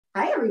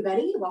Hi,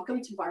 everybody.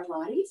 Welcome to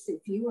Barrellates.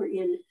 If you are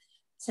in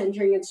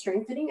centering and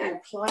strengthening, I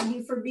applaud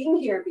you for being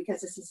here because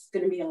this is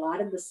going to be a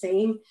lot of the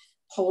same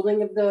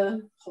holding of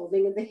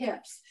the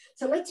hips.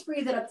 So let's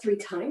breathe it up 3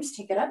 times.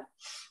 Take it up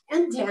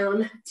and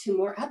down. 2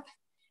 more up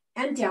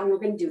and down. We're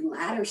going to do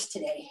ladders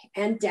today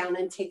and down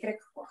and take it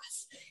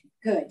across.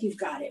 Good, you've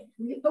got it.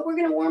 But we're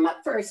going to warm up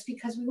first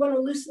because we want to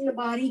loosen the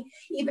body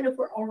even if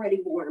we're already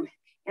warm.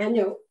 And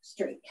no,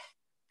 straight.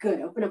 Good,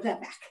 open up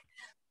that back.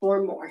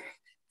 4 more.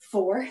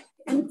 4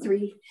 and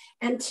 3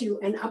 and 2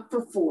 and up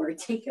for 4.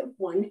 Take it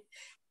 1,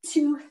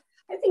 2.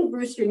 I think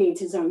Brewster needs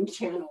his own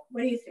channel.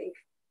 What do you think?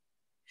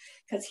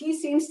 Because he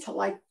seems to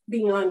like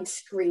being on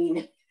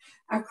screen.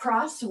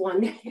 Across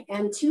 1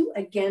 and 2,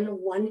 again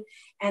 1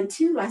 and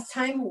 2. Last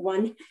time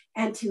 1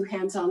 and 2,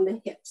 hands on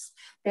the hips.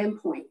 Then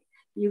point.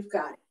 You've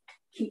got it.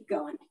 Keep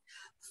going.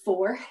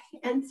 4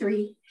 and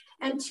 3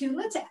 and 2.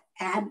 Let's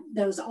add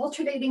those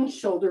alternating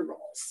shoulder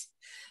rolls.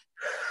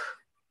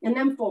 And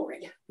then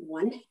forward.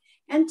 1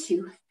 and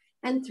 2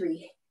 and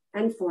 3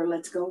 and 4.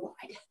 Let's go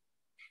wide.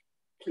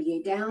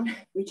 Plie down,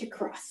 reach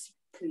across.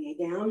 Plie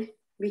down,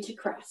 reach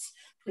across.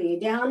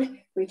 Plie down,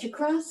 reach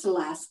across.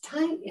 Last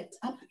time, it's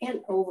up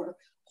and over.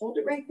 Hold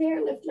it right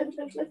there. Lift, lift,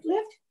 lift, lift,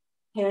 lift.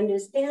 Hand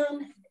is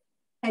down.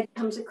 Head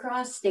comes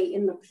across. Stay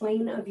in the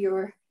plane of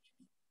your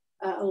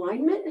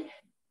alignment.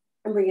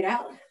 And bring it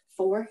out.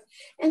 4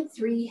 and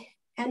 3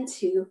 and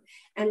 2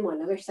 and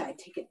 1. Other side.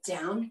 Take it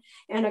down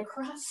and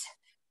across.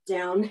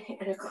 Down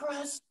and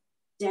across.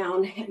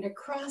 Down and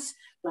across.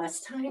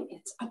 Last time,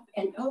 it's up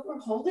and over.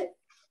 Hold it.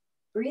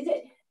 Breathe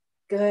it.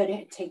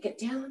 Good. Take it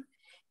down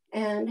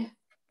and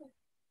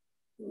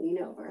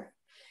lean over.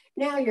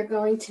 Now you're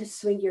going to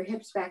swing your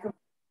hips back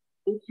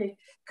to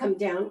come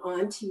down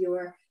onto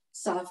your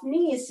soft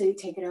knees. So you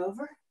take it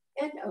over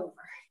and over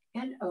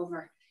and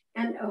over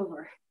and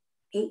over.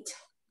 8,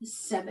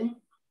 7,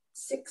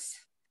 6,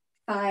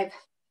 5,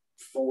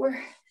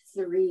 4,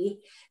 3,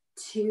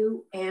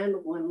 2, and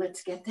 1.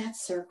 Let's get that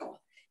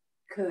circle.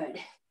 Good.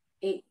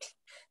 8,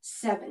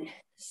 7,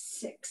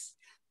 6,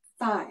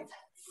 5,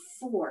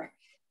 4,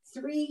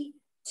 3,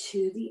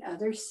 to the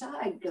other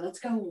side. Good. Let's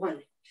go. 1,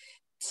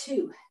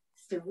 2,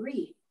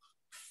 3,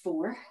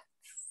 4,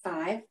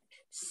 5,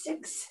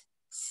 6,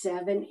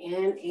 7,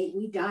 and 8.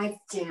 We dive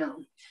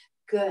down.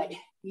 Good.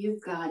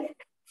 You've got it.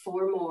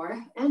 4 more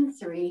and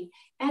 3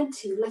 and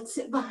 2. Let's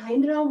sit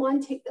behind it on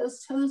 1. Take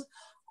those toes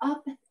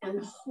up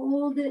and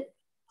hold it.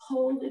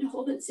 Hold it.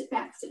 Hold it. Sit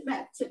back. Sit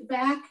back. Sit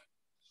back.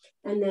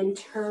 And then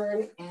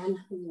turn and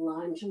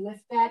lunge.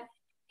 Lift that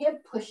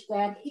hip, push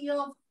that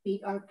heel,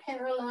 feet are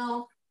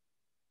parallel.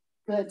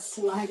 Good,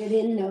 slide it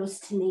in, nose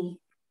to knee.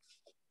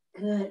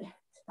 Good,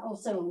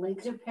 also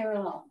legs are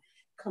parallel.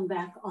 Come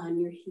back on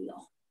your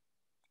heel.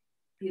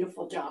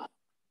 Beautiful job.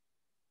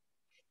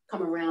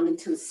 Come around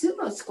into a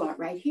sumo squat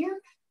right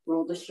here.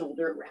 Roll the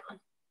shoulder around.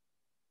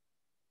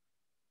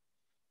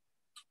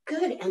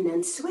 Good, and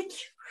then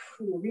switch.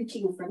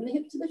 Reaching from the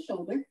hip to the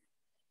shoulder.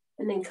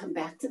 And then come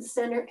back to the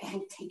center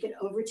and take it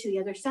over to the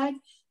other side.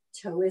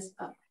 Toe is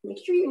up. Make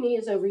sure your knee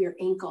is over your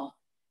ankle.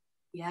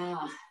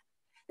 Yeah.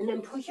 And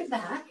then push it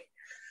back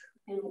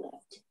and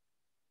lift.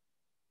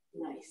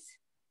 Nice.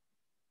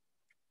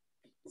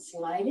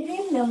 Slide it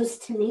in, nose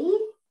to knee.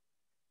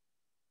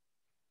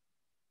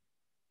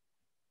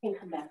 And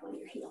come back on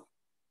your heel.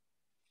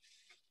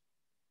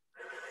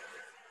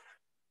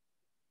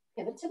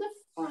 Pivot to the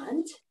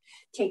front.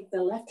 Take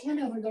the left hand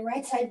over the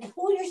right side.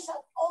 Pull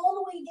yourself all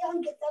the way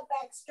down. Get that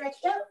back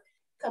stretched out.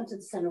 Come to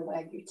the center,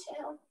 wag your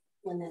tail.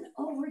 And then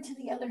over to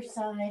the other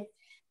side.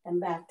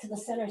 And back to the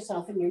center.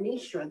 Soften your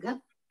knees. Shrug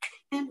up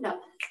and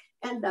up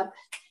and up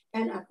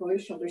and up. Roll your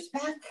shoulders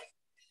back.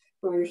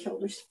 Roll your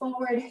shoulders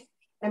forward.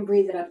 And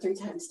breathe it up 3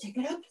 times. Take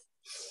it up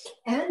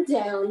and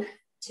down.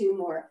 2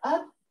 more.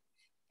 Up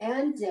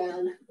and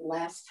down.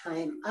 Last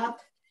time up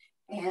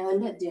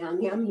and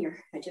down. Yeah, I'm here.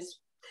 I just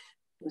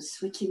was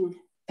switching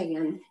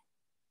fan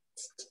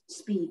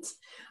speeds.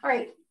 All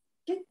right,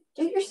 get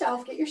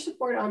your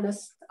support on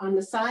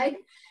the side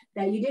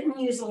that you didn't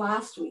use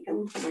last week.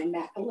 I'm gonna mine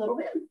back a little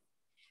bit.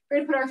 We're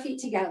gonna put our feet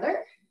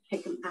together,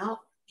 take them out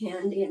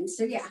and in.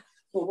 So yeah,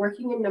 we're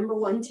working in number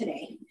 1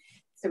 today.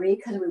 3,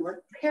 because we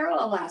worked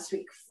parallel last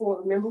week.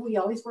 4, remember we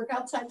always work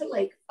outside the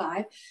leg.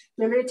 5,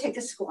 remember to take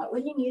a squat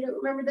when you need it.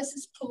 Remember this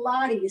is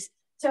Pilates.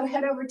 So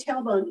head over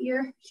tailbone,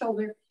 ear,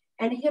 shoulder,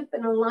 and hip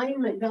in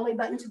alignment, belly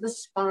button to the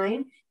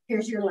spine.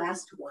 Here's your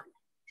last one.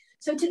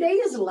 So today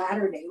is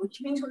ladder day,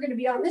 which means we're going to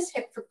be on this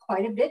hip for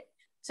quite a bit.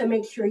 So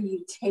make sure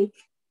you take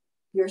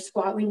your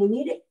squat when you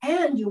need it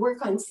and you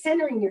work on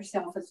centering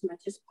yourself as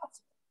much as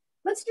possible.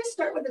 Let's just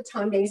start with the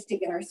Tondes to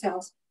get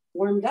ourselves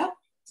warmed up.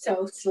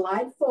 So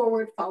slide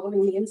forward,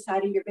 following the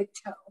inside of your big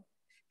toe.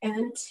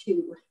 And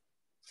 2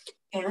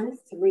 and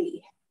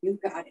 3.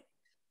 You've got it.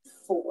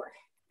 4.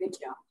 Good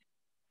job.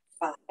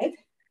 5,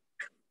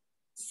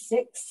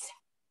 6,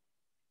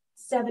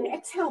 7.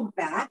 Exhale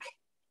back.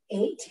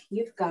 8.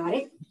 You've got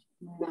it.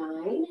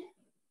 9.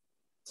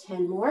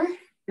 10 more.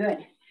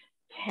 Good.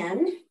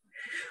 10.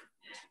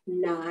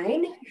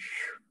 9.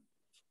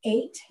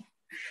 8.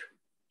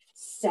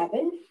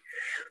 7,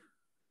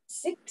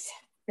 6,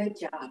 good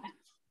job.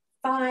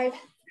 5,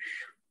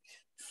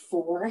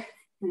 4,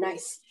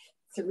 nice.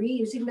 3,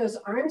 using those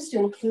arms to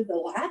include the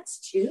lats,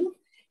 2,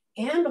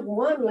 and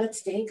 1.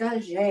 Let's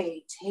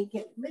dégage. Take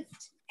it,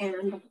 lift,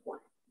 and 1.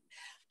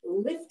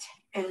 Lift,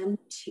 and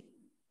 2.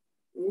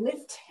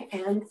 Lift,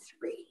 and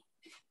 3.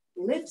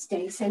 Lift,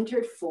 stay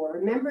centered, 4.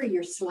 Remember,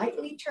 you're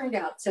slightly turned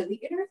out, so the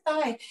inner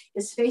thigh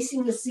is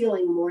facing the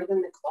ceiling more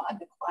than the quad.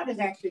 The quad is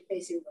actually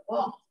facing the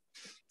wall.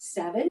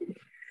 7,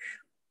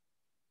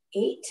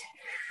 8,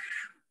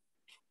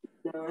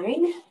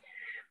 9,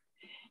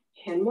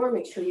 10 more.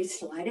 Make sure you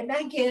slide it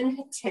back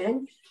in.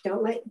 10,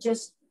 don't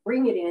just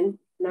bring it in.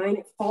 9,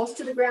 it falls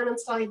to the ground and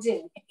slides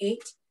in.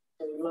 8,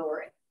 and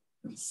lower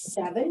it.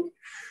 7,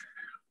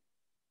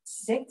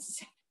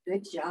 6,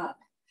 good job.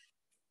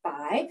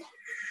 5,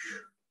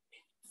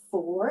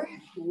 4,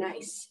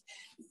 nice.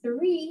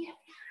 3,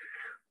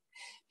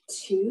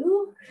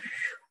 2,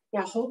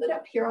 now hold it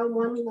up here on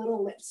one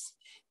little lift.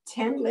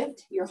 10,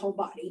 lift your whole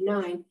body.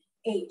 9,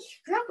 8,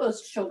 grab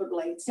those shoulder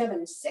blades.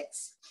 7,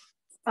 6,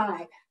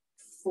 5,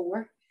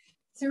 4,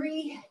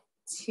 3,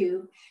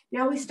 2.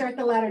 Now we start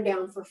the ladder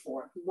down for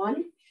 4.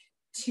 1,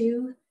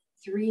 2,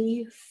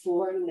 3,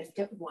 4, lift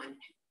it. 1.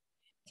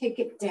 Take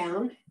it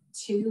down.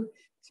 2,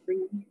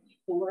 3,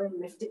 4,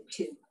 lift it.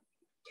 2.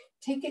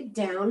 Take it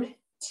down.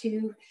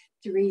 2,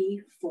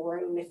 3,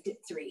 4, lift it.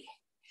 3.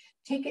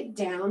 Take it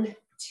down.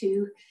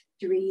 2,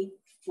 3,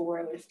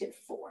 4, lift it.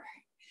 4.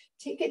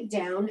 Take it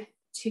down.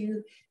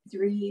 2,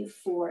 3,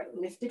 4,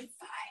 lift it.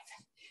 5.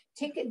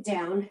 Take it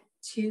down.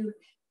 2,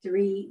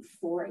 3,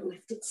 4,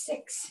 lift it.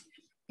 6.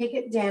 Take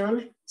it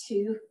down.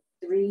 2,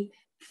 3,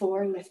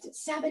 4, lift it.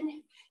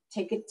 7.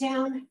 Take it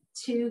down.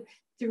 2,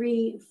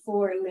 3,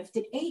 4, lift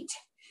it. 8.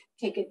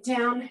 Take it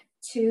down.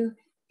 2,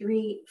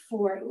 3,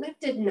 4,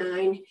 lifted.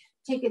 9.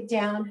 Take it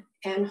down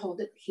and hold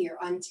it here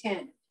on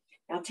 10.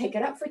 Now take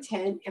it up for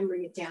 10 and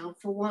bring it down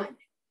for 1.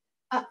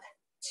 Up,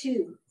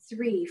 2,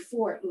 3,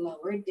 4,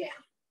 lower it down.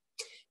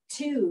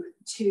 2,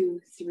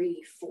 2,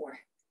 3, 4.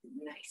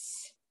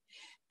 Nice.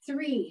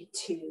 3,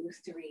 2,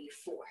 3,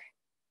 4.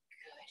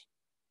 Good.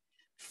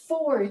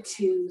 4,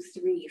 2,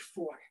 3,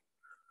 4.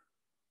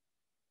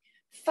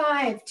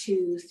 5,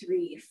 2,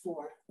 3,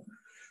 4.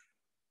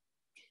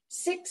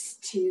 6,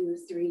 2,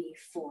 3,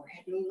 4,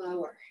 and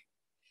lower.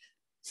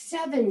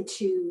 7,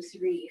 2,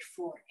 3,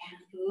 4,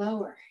 and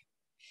lower.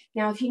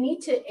 Now, if you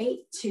need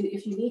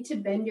to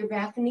bend your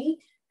back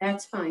knee,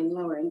 that's fine.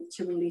 Lower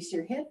to release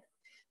your hip.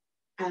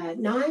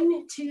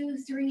 9, 2,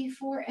 3,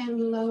 4, and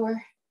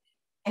lower.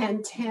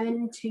 And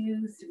 10,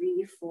 2,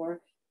 3,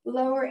 4,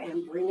 lower,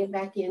 and bring it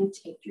back in.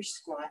 Take your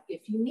squat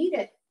if you need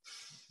it.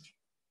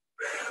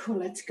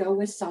 Let's go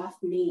with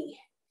soft knee.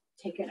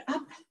 Take it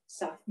up,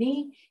 soft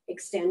knee,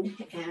 extend,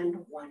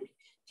 and 1.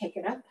 Take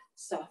it up,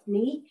 soft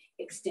knee,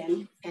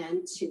 extend,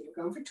 and 2.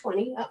 We're going for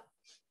 20, up,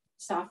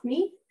 soft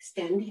knee,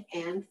 extend,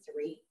 and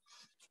 3.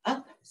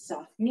 Up,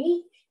 soft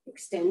knee,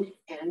 extend,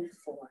 and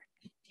 4.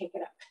 Take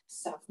it up,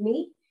 soft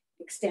knee,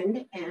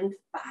 extend, and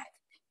 5.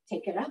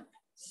 Take it up,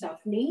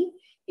 soft knee,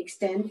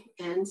 extend,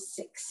 and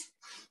 6.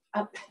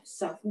 Up,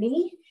 soft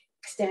knee,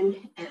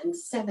 extend, and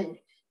 7.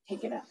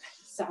 Take it up,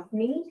 soft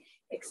knee,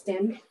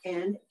 extend,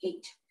 and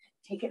 8.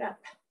 Take it up.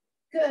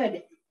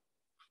 Good.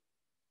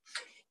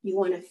 You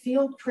want to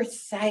feel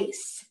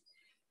precise.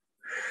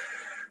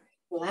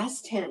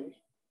 Last 10.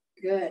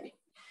 Good.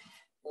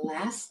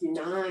 Last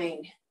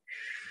 9.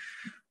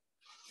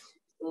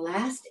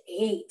 Last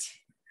 8.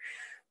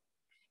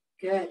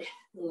 Good.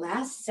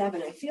 Last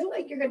 7. I feel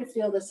like you're going to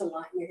feel this a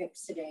lot in your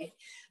hips today.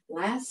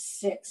 Last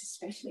 6,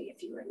 especially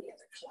if you were in the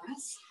other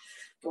class.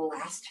 The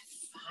last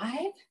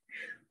 5.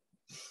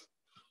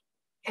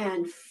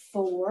 And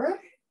 4.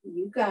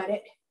 You got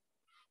it.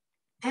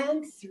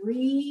 And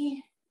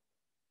 3.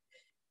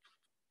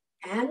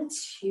 And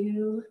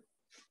 2.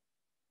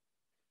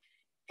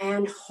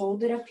 And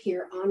hold it up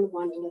here on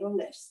one little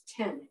lift.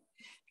 10,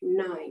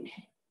 9,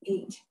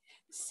 8,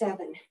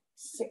 7,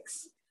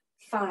 6,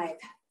 5,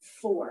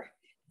 4,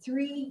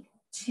 3,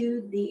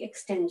 2, the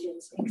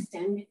extensions.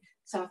 Extend,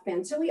 soft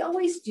bend. So we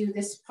always do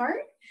this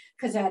part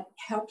because that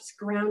helps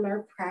ground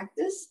our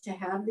practice to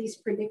have these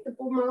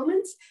predictable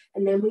moments.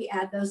 And then we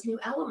add those new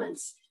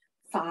elements.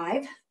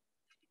 5,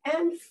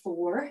 and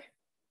 4,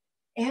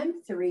 and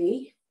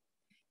 3,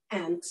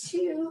 and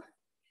 2,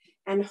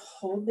 and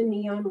hold the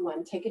knee on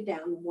 1. Take it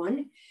down.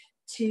 1,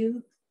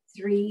 2,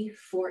 3,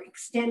 4.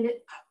 Extend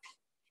it up.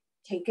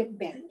 Take it,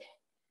 bend.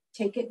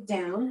 Take it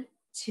down.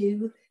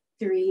 2,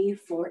 3,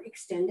 4.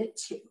 Extend it.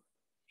 2.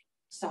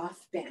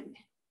 Soft bend.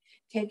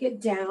 Take it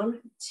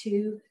down.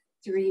 2,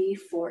 3,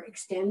 4.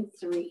 Extend.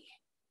 3.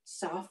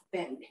 Soft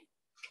bend.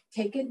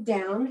 Take it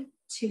down.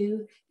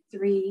 2,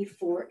 3,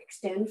 4.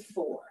 Extend.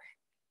 4.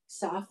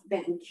 Soft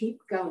bend.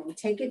 Keep going.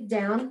 Take it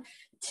down.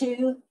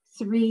 2,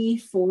 3,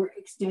 4,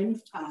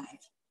 extend. 5.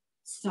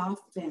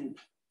 Soft bend.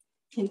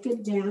 Take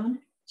it down.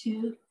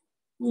 2,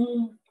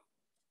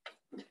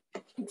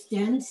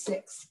 extend.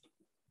 6.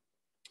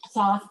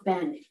 Soft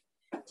bend.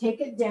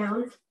 Take it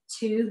down.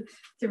 2,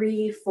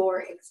 3,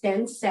 4,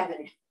 extend.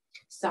 7.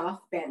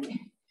 soft bend.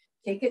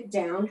 Take it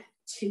down,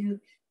 2,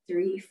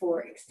 3,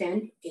 4,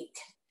 extend, 8,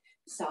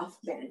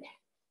 soft bend.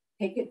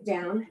 Take it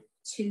down,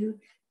 2,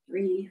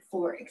 3,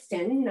 4,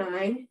 extend,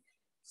 9,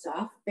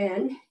 soft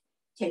bend.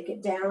 Take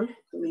it down,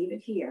 leave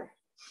it here.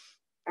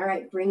 All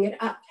right, bring it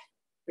up,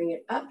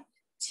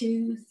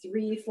 2,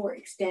 3, 4,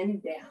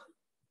 extend, down,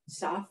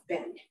 soft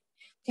bend.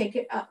 Take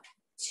it up,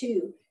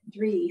 2,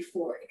 3,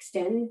 4,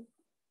 extend,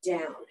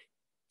 down,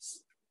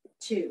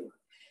 2.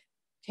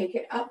 Take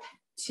it up,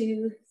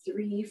 2,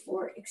 3,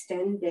 4,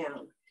 extend,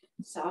 down,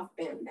 soft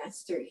bend,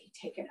 that's 3.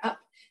 Take it up,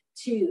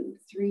 2,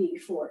 3,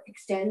 4,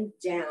 extend,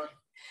 down.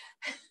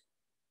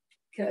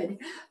 Good,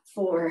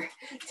 4.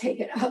 Take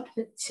it up,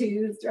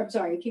 2, I'm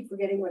sorry, I keep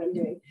forgetting what I'm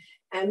doing,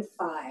 and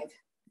 5.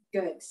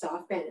 Good,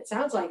 soft bend. It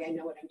sounds like I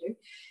know what I'm doing.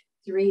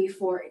 3,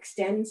 4,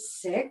 extend,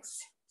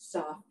 6,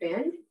 soft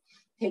bend.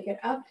 Take it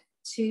up,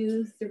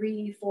 2,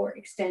 3, 4,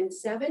 extend,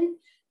 7,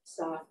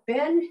 soft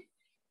bend.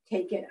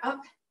 Take it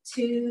up,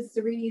 2,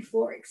 3,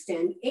 4,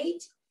 extend,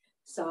 8,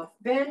 soft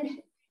bend.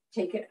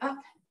 Take it up,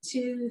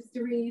 2,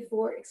 3,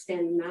 4,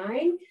 extend,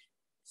 9,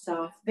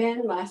 soft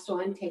bend. Last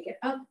one, take it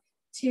up,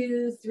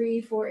 2,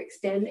 3, 4,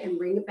 extend, and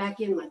bring it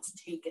back in. Let's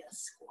take a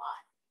squat.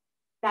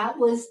 That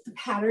was the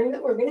pattern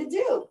that we're going to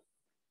do.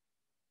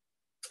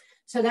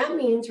 So that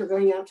means we're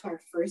going out to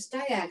our first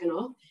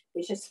diagonal,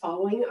 which is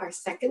following our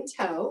second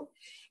toe,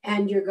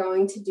 and you're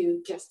going to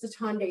do just the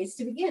tendes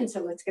to begin.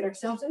 So let's get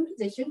ourselves in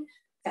position,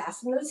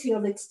 fasten those heel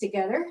legs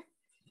together,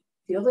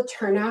 feel the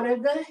turnout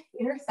of the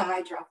inner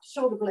thigh, drop the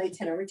shoulder blades,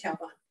 head over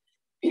tailbone.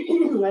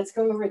 Let's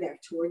go over there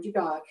toward your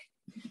dog.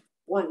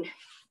 1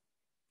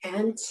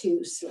 and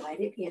 2,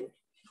 slide it in.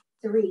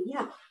 3,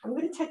 yeah, I'm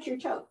going to touch your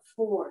toe.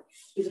 4,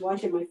 he's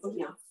watching my foot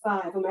now.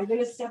 5, am I going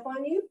to step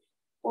on you?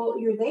 Well,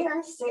 you're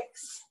there.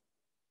 6,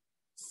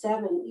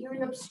 7, you're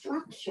an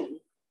obstruction.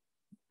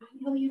 I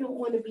know you don't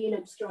want to be an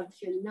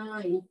obstruction.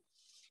 9,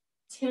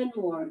 10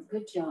 more,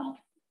 good job.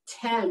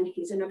 10,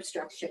 he's an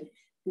obstruction.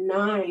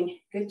 9,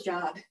 good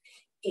job.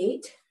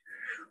 8,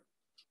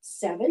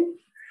 7,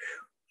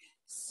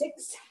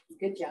 6,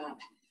 good job.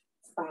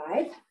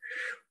 5,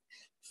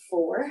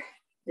 4,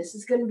 this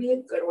is going to be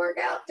a good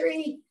workout.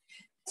 3,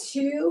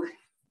 2,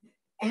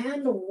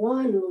 and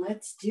 1.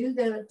 Let's do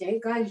the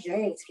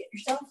dégagés. Get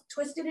yourself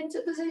twisted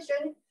into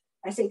position.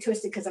 I say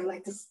twisted because I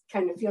like to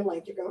kind of feel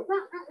like you're going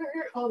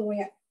all the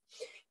way up.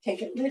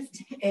 Take it,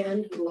 lift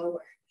and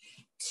lower.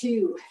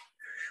 2,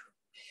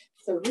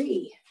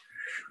 3,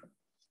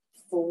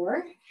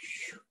 4,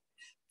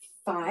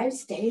 5,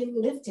 stay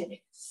lifted.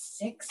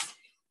 6,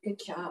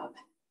 good job.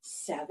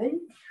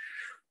 7,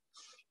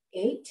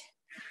 8,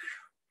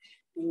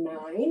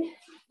 9,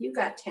 you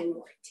got 10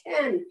 more.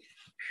 10,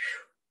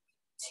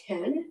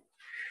 10,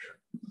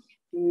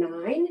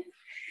 9,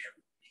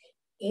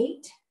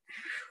 8,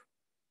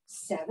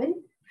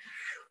 7,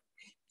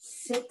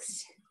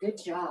 6, good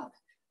job.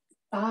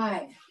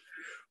 5,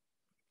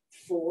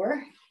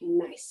 4,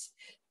 nice.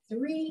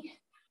 3,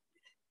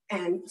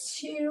 and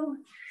 2,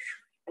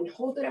 and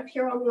hold it up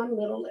here on one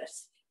little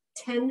list.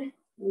 10,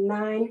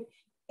 9,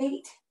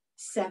 8,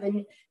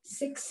 7,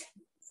 6,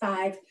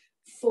 5,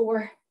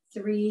 4,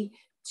 3,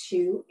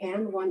 2,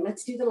 and 1.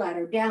 Let's do the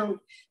ladder. Down,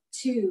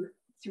 2,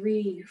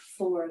 3,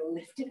 4,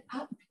 lift it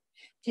up.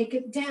 Take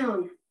it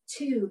down,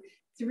 2,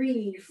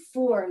 3,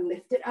 4,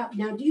 lift it up.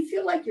 Now, do you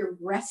feel like you're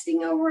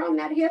resting over on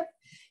that hip?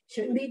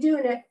 Shouldn't be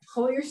doing it.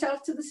 Pull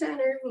yourself to the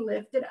center,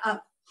 lift it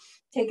up.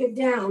 Take it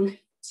down,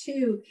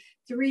 2,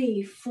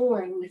 3,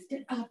 4, lift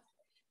it up.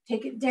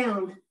 Take it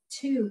down,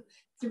 2,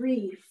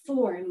 3,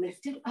 4,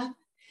 lift it up.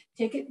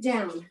 Take it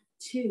down,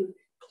 2,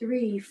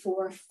 3,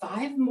 4,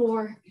 5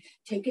 more.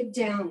 Take it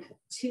down,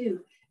 2,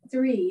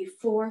 3,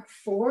 4,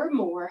 4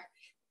 more.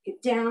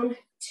 Get down,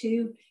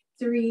 2,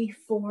 3,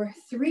 4,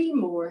 3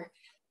 more.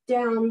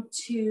 Down,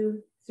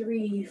 2,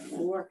 3,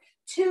 4,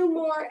 2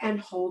 more, and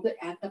hold it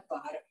at the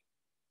bottom.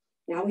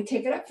 Now we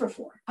take it up for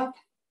 4. Up,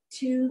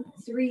 2,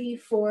 3,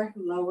 4,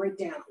 lower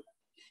down.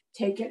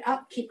 Take it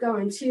up, keep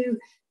going. 2,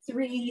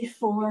 3,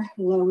 4,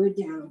 lower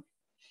down.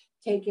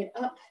 Take it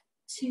up,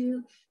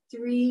 2,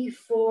 3,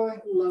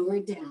 4, lower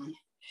down.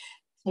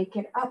 Take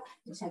it up,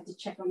 just have to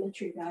check on the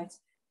tree, guys.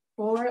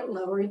 4,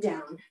 lower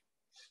down.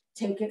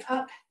 Take it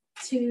up,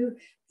 2,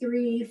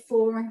 3,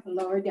 4,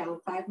 lower down.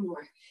 5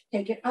 more.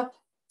 Take it up,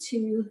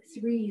 2,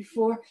 3,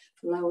 4,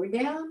 lower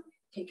down.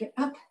 Take it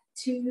up,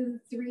 2,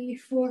 3,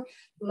 4,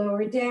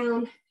 lower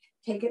down.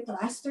 Take it, the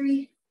last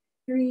 3,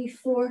 3,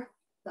 4,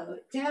 lower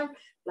down.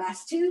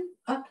 Last 2,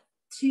 up,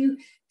 2,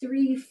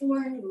 3,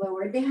 4,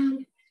 lower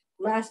down.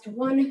 Last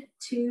 1,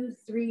 2,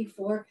 3,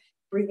 4,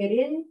 bring it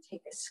in.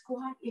 Take a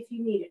squat if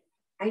you need it.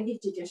 I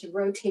need to just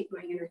rotate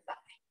my inner thigh.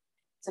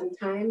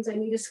 Sometimes I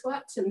need a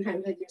squat,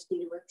 sometimes I just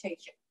need a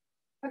rotation.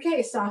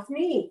 Okay, soft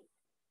knee.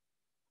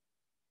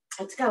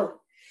 Let's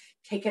go.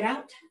 Take it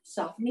out,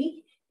 soft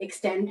knee,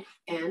 extend,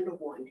 and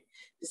 1.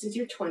 This is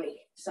your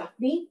 20. Soft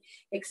knee,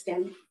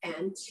 extend,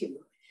 and 2.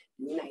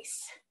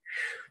 Nice.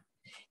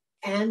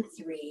 And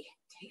 3,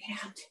 take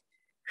it out.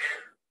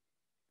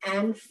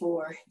 And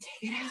 4,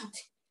 take it out.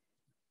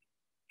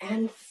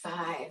 and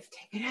 5.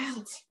 Take it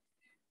out.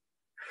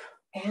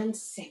 And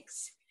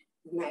 6.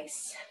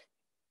 Nice.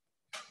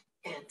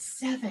 And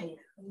 7.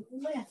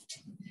 Lift.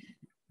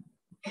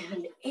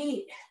 And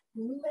 8.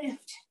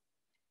 Lift.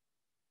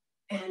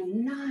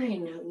 And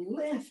 9.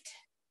 Lift.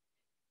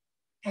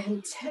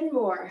 And 10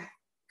 more.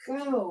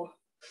 Go.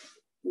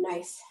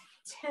 Nice.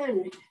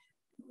 10.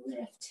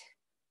 Lift.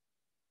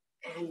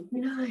 And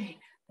 9.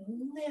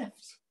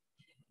 Lift.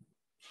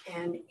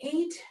 And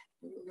 8.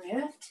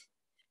 Lift.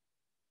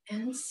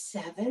 And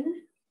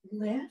 7.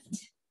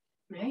 Lift.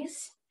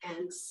 Nice.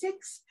 And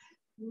 6.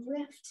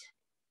 Lift.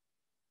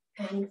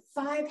 And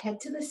 5. Head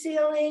to the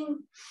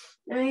ceiling.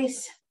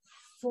 Nice.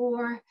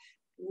 4.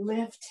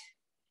 Lift.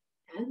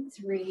 And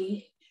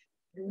 3.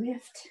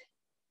 Lift.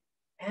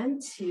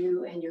 And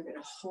 2, and you're going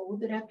to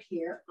hold it up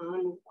here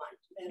on 1.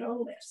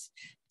 Little lifts.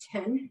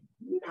 10,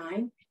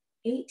 9,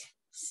 8,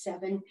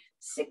 7,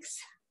 6,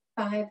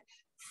 5,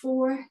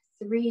 4,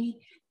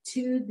 3,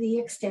 2. The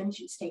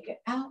extensions. Take it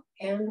out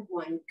and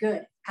 1.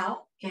 Good.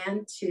 Out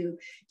and 2.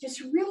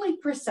 Just really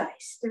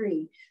precise.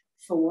 3,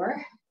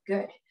 4.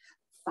 Good.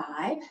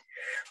 5,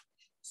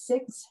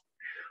 6,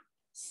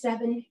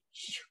 7,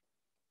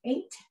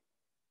 8,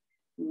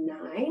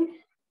 9.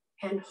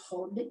 And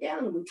hold it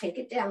down. We take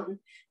it down.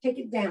 Take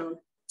it down.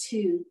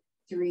 2,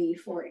 3,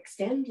 4.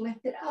 Extend.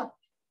 Lift it up.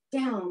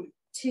 Down.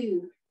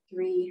 2,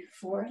 3,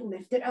 4.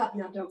 Lift it up.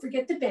 Now don't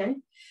forget to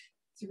bend.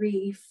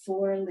 3,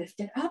 4. Lift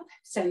it up.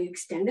 So you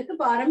extend at the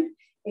bottom.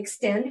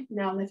 Extend.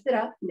 Now lift it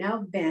up.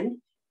 Now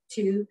bend.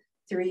 2,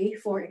 3,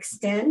 4.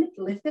 Extend.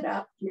 Lift it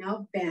up.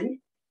 Now bend.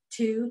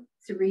 2,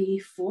 3,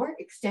 4.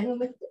 Extend.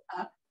 Lift it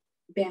up.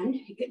 Bend.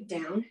 Take it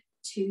down.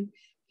 2,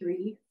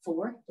 3,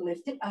 4.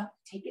 Lift it up.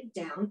 Take it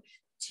down.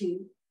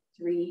 2,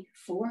 3,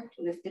 4,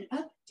 lift it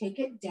up, take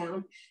it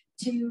down.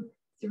 2,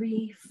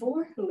 3,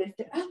 4, lift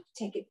it up,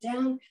 take it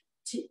down.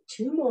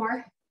 2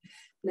 more,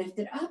 lift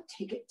it up,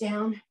 take it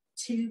down.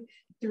 2,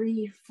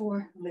 3,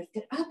 4, lift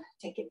it up,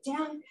 take it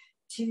down.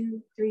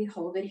 2, 3,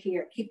 hold it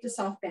here. Keep the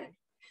soft bend.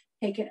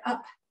 Take it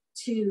up.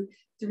 2,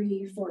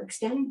 3, 4,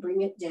 extend,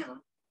 bring it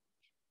down.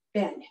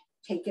 Bend,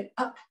 take it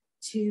up.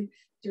 2,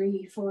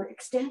 3, 4,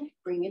 extend,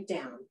 bring it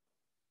down.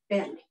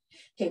 Bend,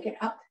 take it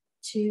up.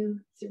 2,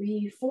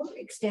 3, 4,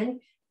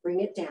 extend, bring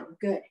it down.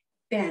 Good.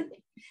 Bend.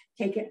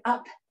 Take it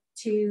up.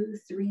 2,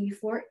 3,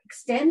 4,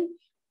 extend,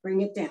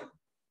 bring it down.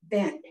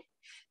 Bend.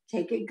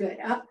 Take it good.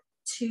 Up.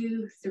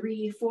 2,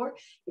 3, 4,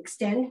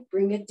 extend,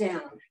 bring it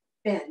down.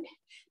 Bend.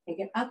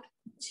 Take it up.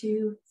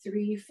 2,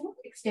 3, 4,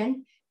 extend,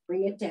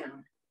 bring it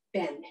down.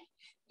 Bend.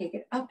 Take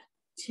it up.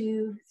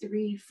 2,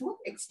 3, 4,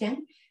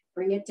 extend,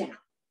 bring it down.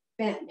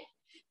 Bend.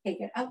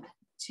 Take it up.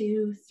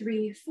 2,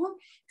 3, 4,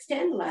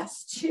 extend.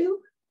 Last 2.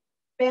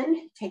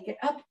 Bend, take it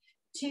up,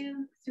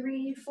 2,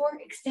 3, 4,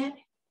 extend,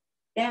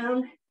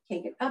 down,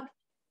 take it up,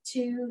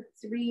 2,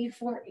 3,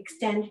 4,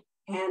 extend,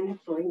 and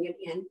bring it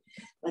in.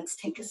 Let's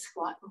take a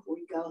squat before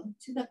we go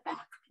to the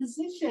back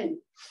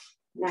position.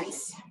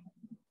 Nice.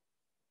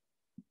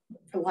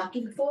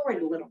 Walking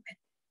forward a little bit.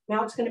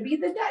 Now it's going to be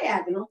the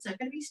diagonal. It's not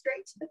going to be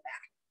straight to the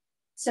back.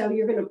 So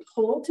you're going to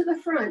pull to the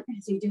front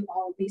as you do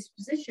all of these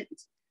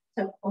positions.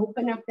 So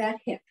open up that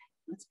hip.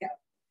 Let's go.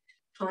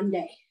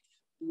 Honda.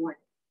 1,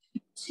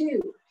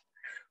 2,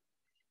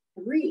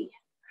 3,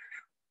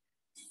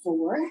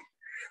 4,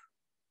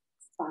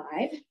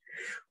 5,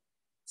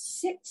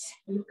 6.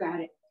 You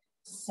got it.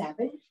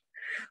 7,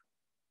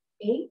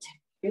 8.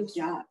 Good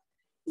job.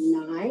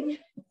 9,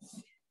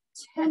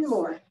 10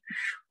 more.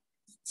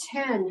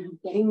 10. I'm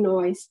getting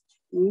noise.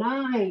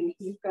 9.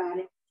 You got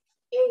it.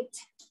 8.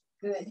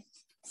 Good.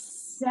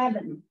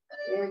 7.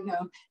 There you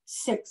go.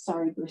 6.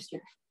 Sorry,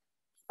 Brewster.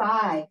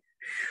 5,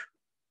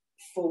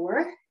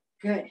 4.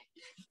 Good.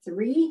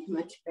 3,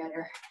 much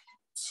better.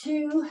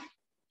 2,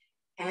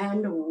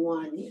 and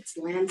 1. It's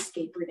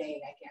landscaper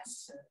day, I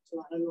guess. So there's a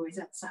lot of noise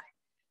outside.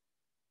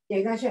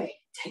 Dégagé.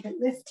 Take a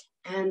lift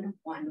and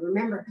 1.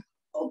 Remember,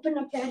 open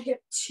up that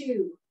hip.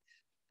 2.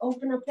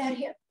 Open up that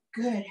hip.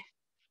 Good.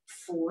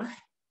 4.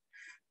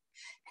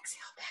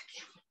 Exhale back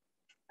in.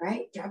 All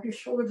right. Drop your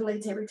shoulder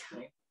blades every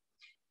time.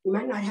 You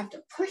might not have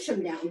to push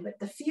them down, but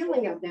the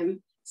feeling of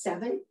them,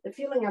 7, the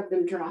feeling of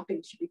them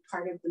dropping should be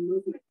part of the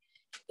movement.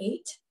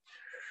 8,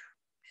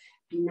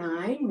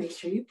 9, make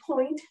sure you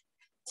point.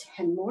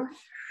 10 more.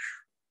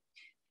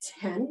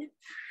 10,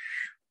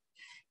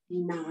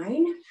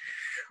 9,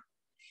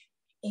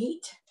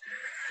 8,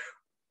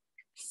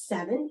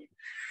 7,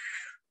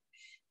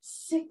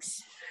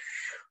 6,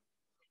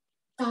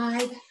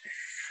 5,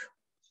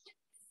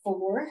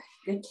 4,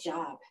 good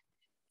job.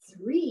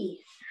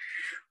 3,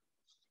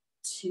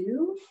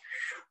 2,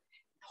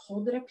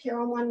 hold it up here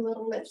on 1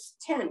 little lift.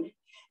 10,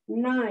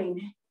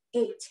 9,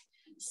 8,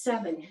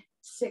 7,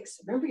 6.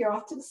 Remember, you're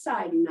off to the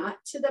side,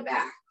 not to the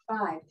back.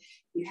 5.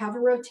 You have a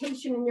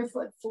rotation in your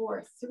foot.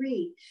 4,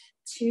 3,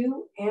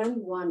 2, and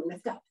 1.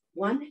 Lift up.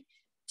 1,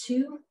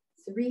 2,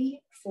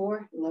 3,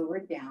 4. Lower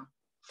down.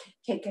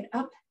 Take it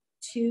up.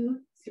 2,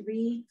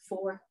 3,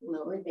 4.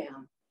 Lower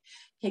down.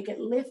 Take it.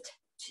 Lift.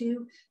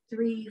 2,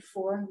 3,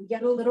 4. We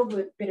get a little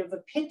bit of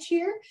a pitch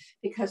here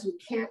because we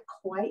can't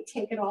quite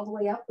take it all the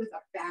way up with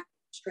our back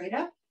straight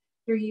up.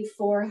 3,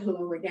 4,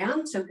 lower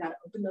down. So we've got to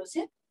open those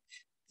hips.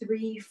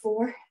 3,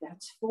 4,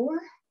 that's 4.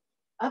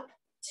 Up,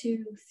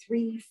 2,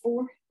 3,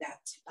 4,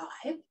 that's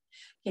 5.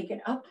 Take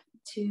it up,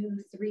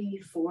 2,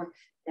 3, 4,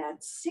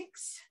 that's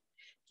 6.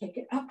 Take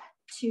it up,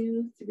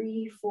 2,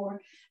 3,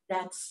 4,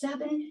 that's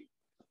 7.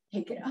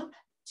 Take it up,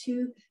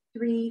 2,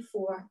 3,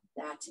 4,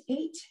 that's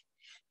 8.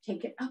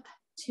 Take it up,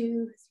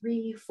 2,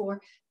 3,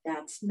 4,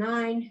 that's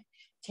 9.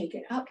 Take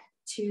it up,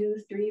 2,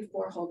 3,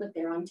 4, hold it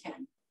there on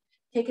 10.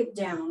 Take it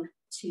down,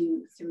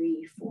 2,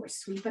 3, 4,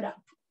 sweep it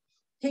up.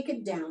 Take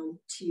it down,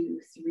 2,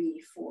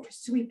 3, 4,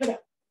 sweep it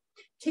up.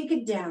 Take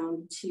it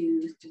down,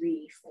 2,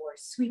 3, 4,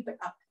 sweep it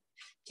up.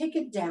 Take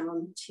it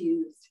down,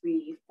 2,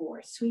 3,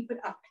 4, sweep it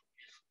up.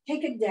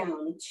 Take it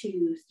down,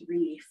 2,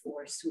 3,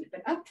 4, sweep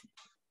it up.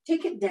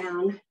 Take it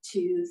down,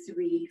 2,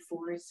 3,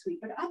 4, sweep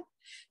it up.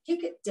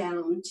 Take it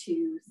down,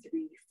 2,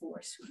 3,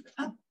 4, sweep it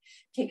up.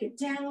 Take it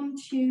down,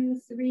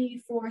 2,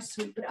 3, 4,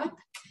 sweep it up.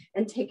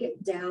 And take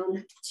it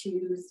down,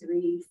 2,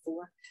 3,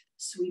 4,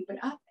 sweep it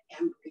up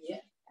and bring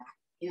it back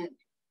in.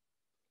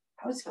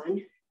 That was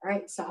fun. All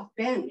right, soft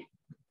bend.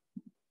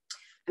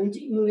 I'm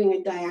moving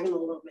a diagonal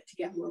a little bit to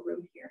get more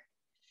room here.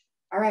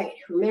 All right,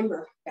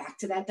 remember, back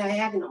to that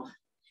diagonal.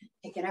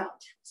 Take it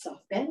out,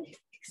 soft bend,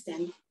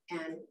 extend,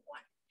 and 1.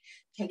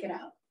 Take it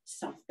out,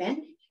 soft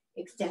bend,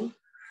 extend,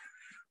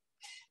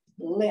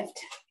 lift.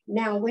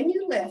 Now, when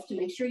you lift,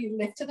 make sure you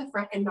lift to the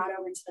front and not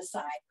over to the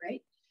side,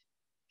 right?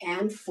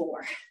 And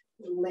 4,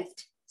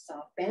 lift,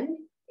 soft bend,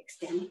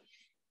 extend,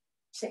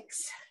 6,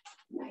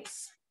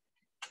 nice.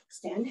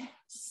 Extend,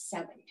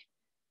 7,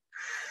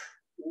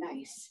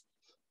 nice.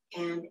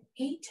 And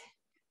 8,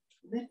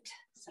 lift,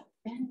 soft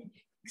bend,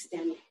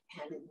 extend,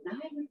 and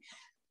 9,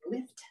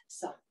 lift,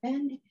 soft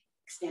bend,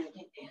 extend,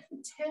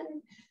 and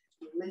 10,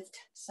 lift,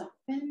 soft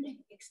bend,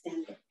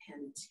 extend,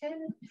 and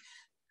 10.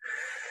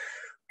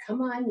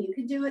 Come on, you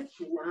can do it.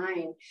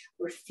 9,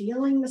 we're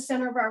feeling the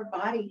center of our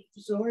body,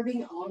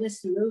 absorbing all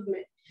this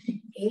movement.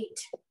 8,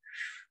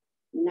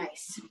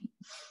 nice.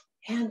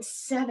 And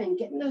 7,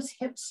 getting those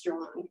hips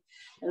strong,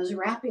 those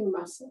wrapping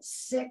muscles.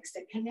 6,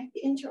 to connect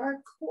into our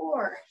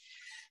core.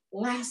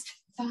 Last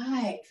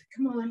 5,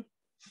 come on.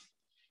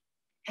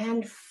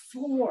 And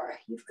 4,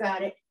 you've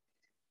got it.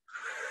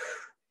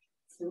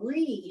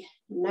 3,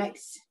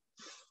 nice.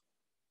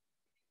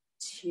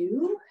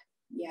 2,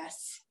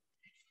 yes.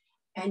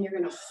 And you're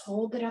gonna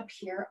hold it up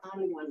here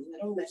on 1,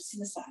 little lift to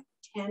the side.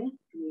 10,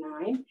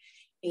 9,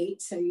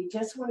 8, so you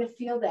just wanna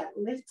feel that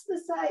lift to the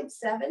side.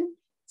 7,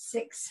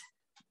 6,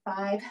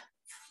 5,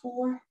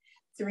 4,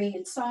 3,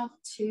 it's soft,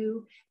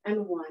 2,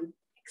 and 1.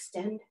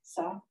 Extend,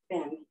 soft,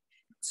 bend.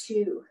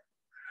 2,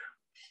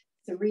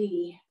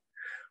 3,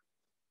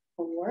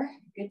 4,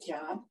 good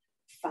job.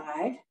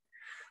 5,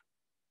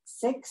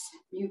 6,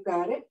 you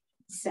got it.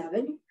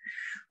 7,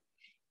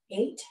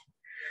 8,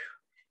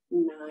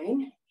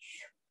 9,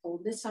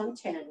 hold this on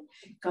 10.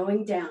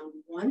 Going down,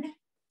 1,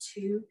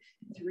 2,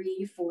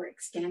 3, 4,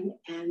 extend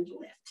and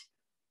lift.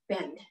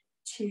 Bend,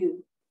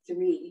 2,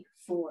 3,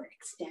 4,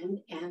 extend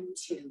and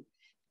 2.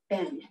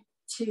 Bend,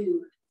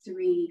 2,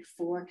 3,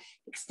 4,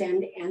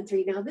 extend and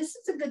 3. Now this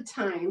is a good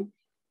time,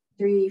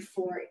 3,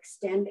 4,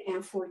 extend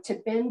and 4,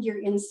 to bend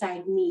your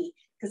inside knee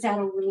because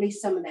that'll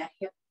release some of that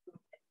hip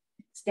movement.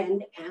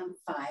 Extend and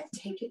 5,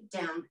 take it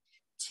down,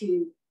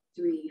 2,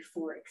 3,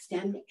 4,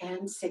 extend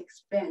and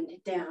 6, bend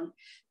down,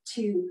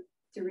 2,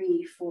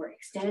 3, 4,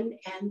 extend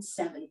and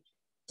 7,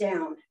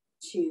 down,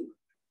 2,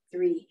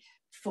 3,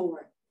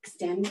 4,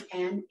 extend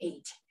and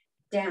 8,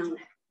 down,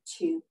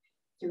 2,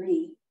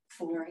 3,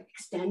 4,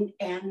 extend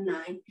and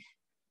 9,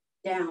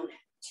 down,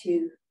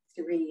 2,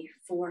 3,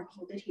 4,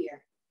 hold it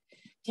here.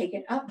 Take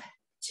it up,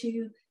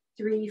 2,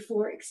 3,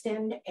 4,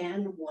 extend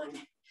and 1.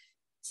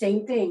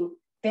 Same thing,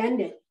 bend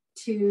it,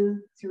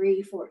 2,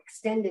 3, 4,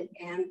 extend it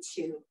and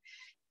 2.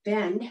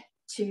 Bend,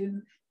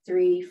 2,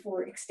 3,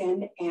 4,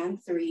 extend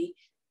and 3.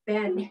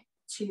 Bend,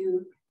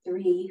 2,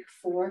 3,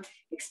 4,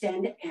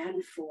 extend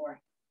and 4.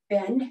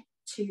 Bend,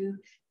 2,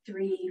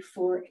 3,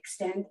 4,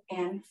 extend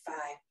and 5.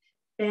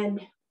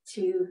 Bend,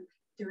 2,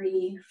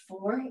 3,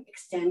 4,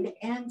 extend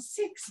and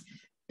 6.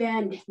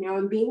 Bend. Now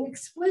I'm being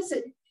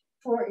explicit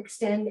for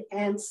extend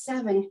and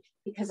 7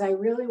 because I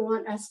really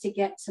want us to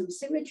get some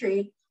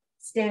symmetry.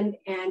 Extend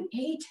and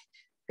 8.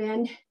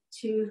 Bend,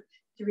 2,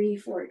 3,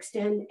 4,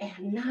 extend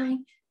and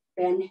 9.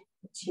 Bend,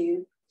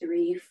 2,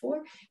 3,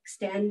 4,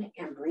 extend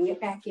and bring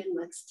it back in.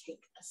 Let's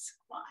take a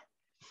squat.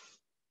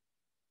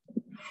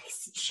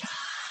 Nice job.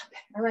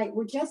 All right,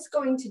 we're just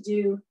going to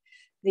do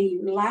the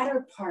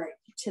latter part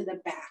to the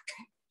back.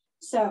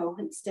 So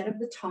instead of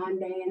the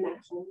tonde and that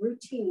whole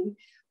routine,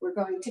 we're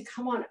going to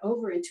come on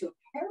over into a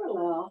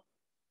parallel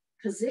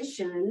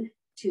position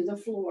to the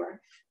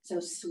floor. So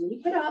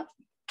sweep it up,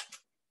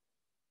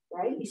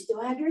 right? You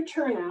still have your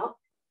turnout.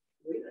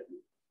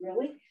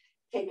 Really?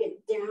 Take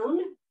it down,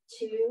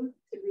 2,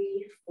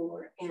 3,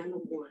 4, and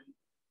 1.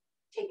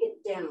 Take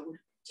it down,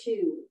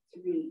 2,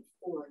 3,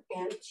 4,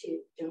 and 2.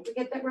 Don't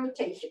forget that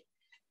rotation.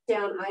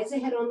 Down, eyes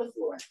ahead on the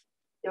floor.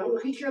 Don't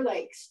look at your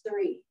legs.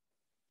 3.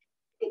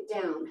 Take it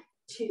down.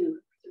 2,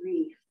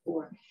 3,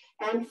 4,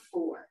 and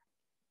 4.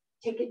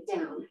 Take it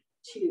down.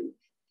 2,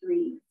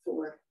 3,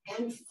 4,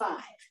 and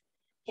 5.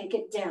 Take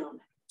it down.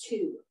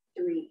 2,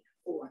 3,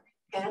 4,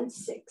 and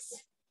 6.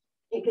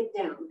 Take it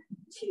down.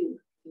 2,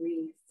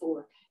 3,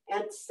 4,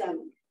 and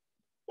 7.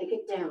 Take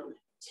it down.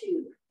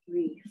 2,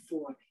 3,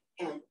 4,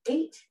 and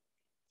 8.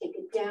 Take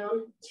it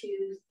down.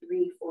 2,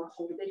 3, 4.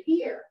 Hold it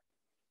here.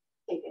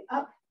 Take it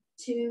up.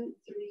 2,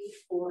 3,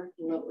 4.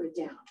 Lower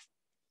down.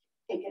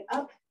 Take it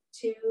up.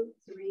 2,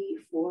 3,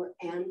 4,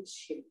 and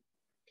 2.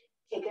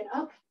 Take it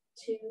up.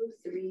 2,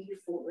 3,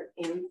 4,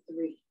 and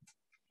 3.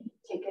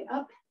 Take it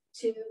up.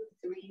 2,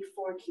 3,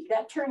 4. Keep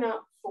that turn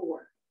out.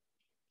 4.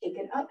 Take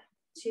it up.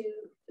 2,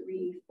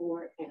 3,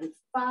 4, and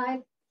 5.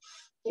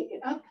 Take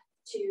it up.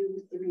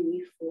 2,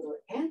 3, 4,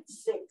 and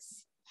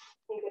 6.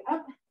 Take it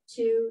up.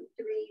 2,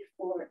 3,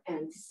 4,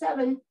 and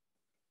 7.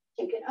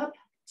 Take it up.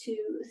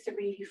 2,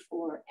 3,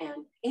 4,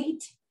 and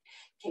 8.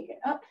 Take it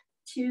up.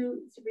 2,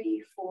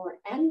 3, 4,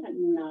 and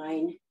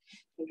 9.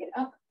 Take it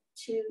up.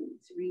 2,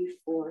 3,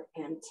 4,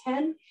 and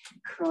 10.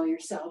 Curl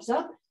yourselves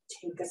up.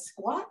 Take a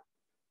squat.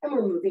 And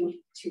we're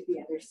moving to the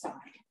other side.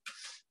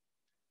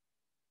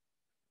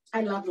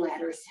 I love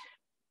ladders.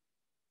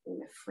 I'm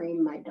going to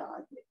frame my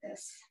dog with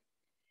this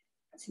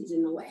because he's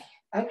in the way.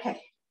 Okay.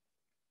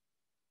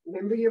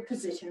 Remember your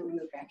position. I'm going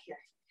to move back here.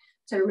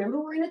 So remember,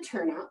 we're in a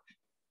turnout.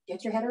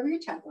 Get your head over your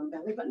tailbone,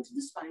 belly button to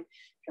the spine.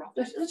 Drop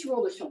those. Let's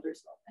roll the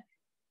shoulders a little bit.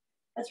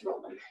 Let's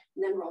roll them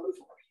and then roll them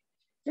forward.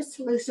 Just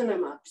to loosen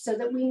them up so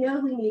that we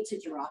know we need to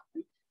drop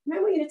them. And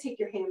then we're going to take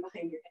your hand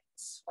behind your head,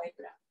 swipe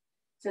it up.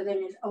 So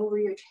then it's over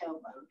your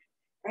tailbone,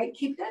 right?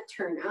 Keep that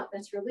turn out.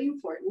 That's really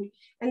important.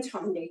 And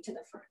Tonde to the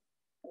front.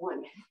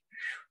 1,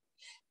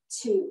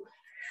 2,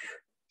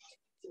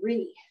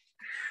 3,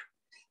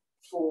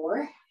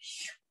 4,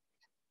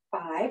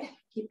 5.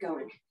 Keep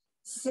going.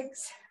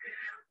 6,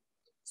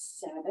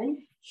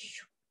 7,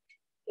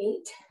 8,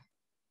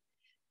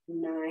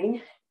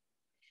 9,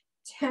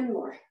 10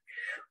 more.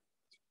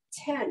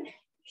 10,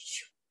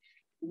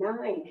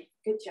 9.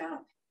 Good job.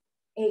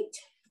 8,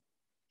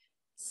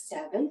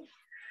 7,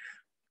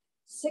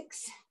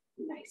 6,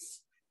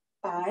 nice.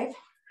 5,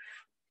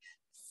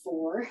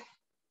 4,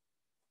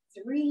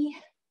 3,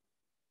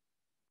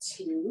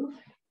 2,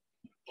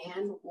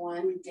 and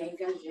 1.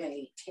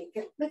 Dégagé. Take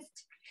it,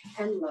 lift,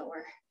 and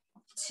lower.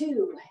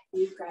 2,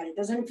 you've got it.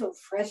 Doesn't it feel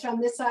fresh on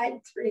this side?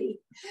 3,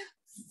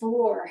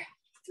 4,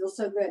 feels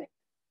so good.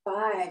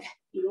 5,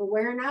 you were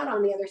wearing out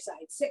on the other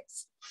side.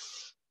 6,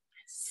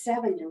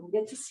 7, don't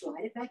forget to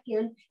slide it back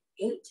in.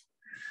 8,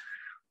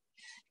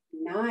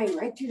 9,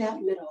 right through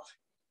that middle.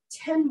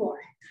 10 more.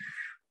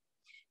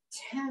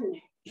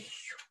 10,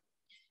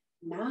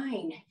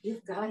 9,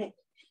 you've got it.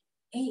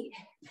 8,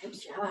 good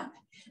job.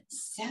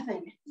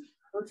 7,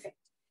 perfect.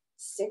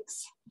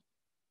 6,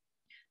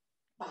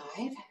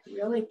 5,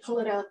 really pull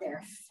it out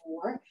there.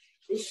 4,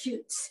 this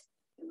shoots.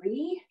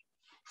 3,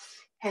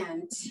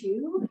 and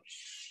 2,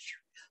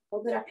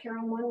 hold it up here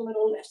on one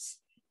little lift.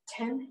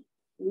 10,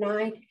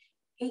 9,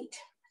 8,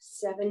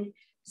 7,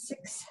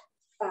 6,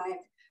 5,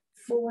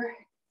 4,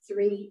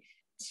 3,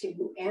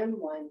 2, and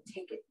 1.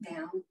 Take it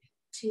down.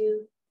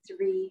 2,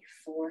 3,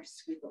 4,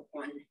 sweep it.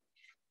 1, down.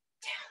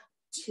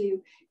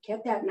 2,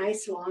 get that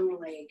nice long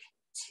leg.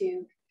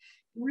 2,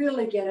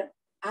 really get it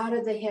out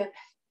of the hip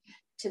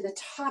to the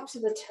tops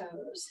of the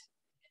toes.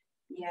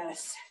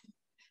 Yes.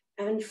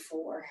 And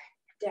 4,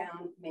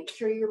 down. Make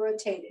sure you're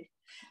rotated.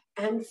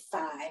 And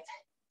 5,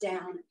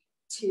 down.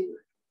 2,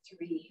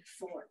 3,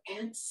 4,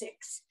 and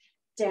 6.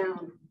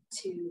 Down.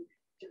 2,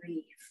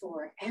 3,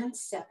 4, and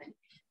 7.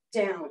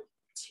 Down.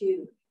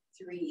 2,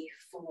 3,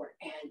 4,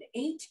 and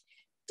 8.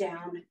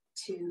 Down.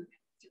 2,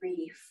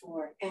 3,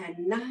 4,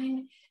 and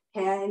 9.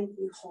 And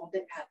you hold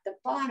it at the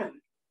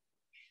bottom.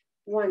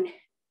 1,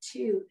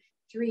 2,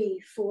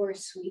 3, 4,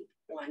 sweep.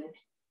 1.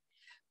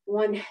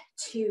 1,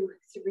 2,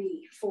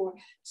 3, 4,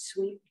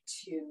 sweep.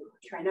 2.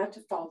 Try not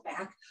to fall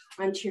back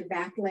onto your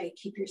back leg.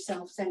 Keep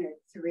yourself centered.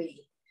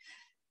 3.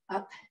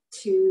 Up.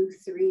 2,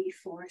 3,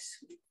 4,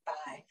 sweep.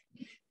 5.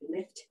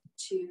 Lift.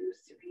 2,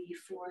 3,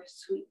 4,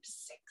 sweep.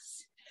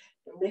 6.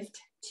 Lift.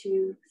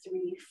 2,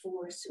 3,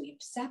 4,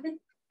 sweep. 7.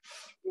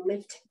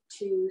 Lift.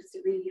 2,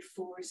 3,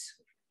 4,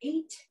 sweep.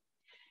 8.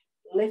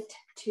 Lift.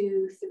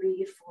 2,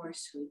 3, 4,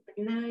 sweep.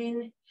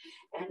 9.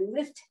 And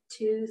lift.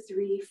 2,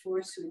 3,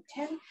 4, sweep.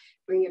 10.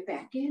 Bring it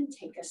back in.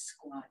 Take a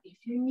squat if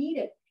you need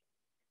it.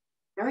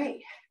 All right,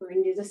 we're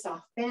going to do the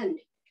soft bend.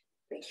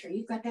 Make sure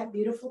you've got that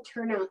beautiful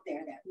turnout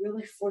there, that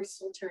really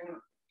forceful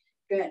turnout.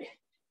 Good.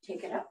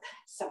 Take it up.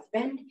 Soft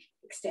bend,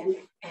 extend,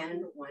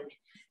 and 1.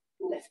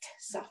 Lift.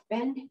 Soft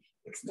bend,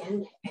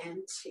 extend,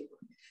 and 2.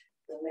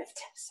 Lift.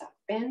 Soft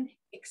bend,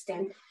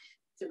 extend.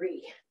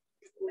 3.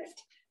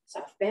 Lift.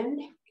 Soft bend,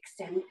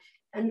 extend,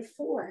 and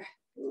 4.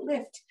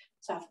 Lift.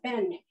 Soft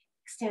bend,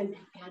 extend,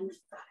 and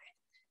 5.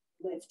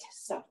 Lift.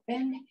 Soft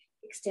bend,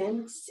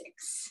 extend.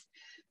 6.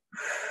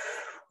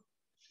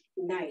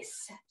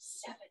 Nice.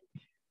 7.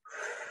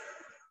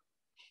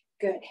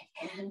 Good,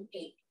 and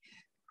 8.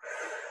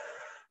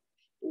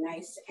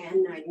 Nice,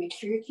 and 9. Make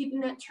sure you're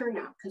keeping that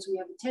turnout because we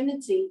have a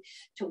tendency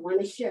to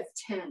want to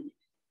shift 10.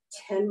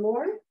 10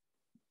 more,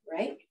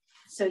 right?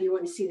 So you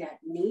want to see that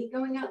knee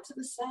going out to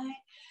the side,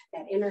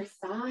 that inner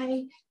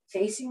thigh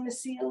facing the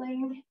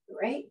ceiling,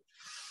 right?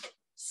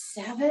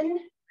 7.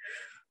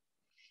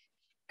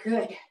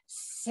 Good.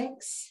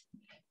 6.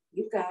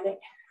 You got it.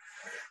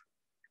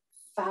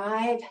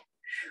 5.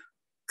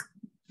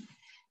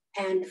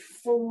 And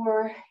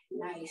 4.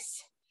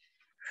 Nice.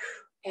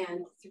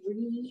 And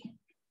 3.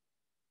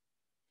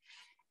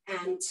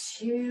 And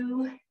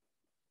 2.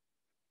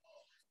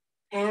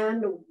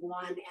 And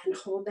 1. And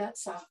hold that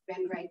soft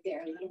bend right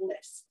there. Little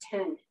lifts.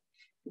 10,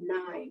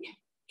 9,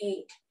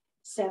 8,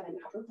 7.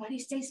 Upper body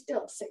stay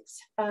still. 6,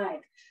 5,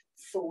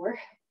 4,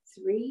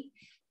 3,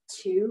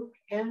 2,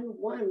 and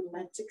 1.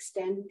 Let's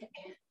extend.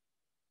 And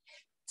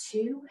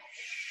 2,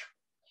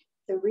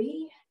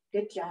 3.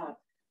 Good job.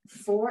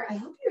 4. I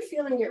hope you're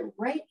feeling it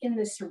right in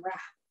this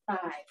wrap. 5,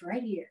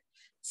 right here.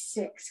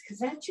 6, because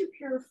that's your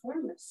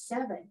piriformis.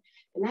 7,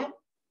 and that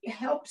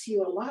helps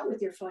you a lot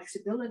with your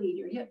flexibility in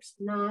your hips.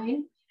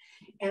 9,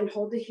 and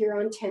hold it here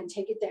on 10.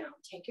 Take it down.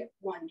 Take it.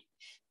 1,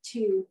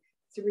 2,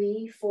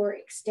 3, 4.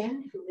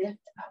 Extend. Lift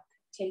up.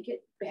 Take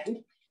it.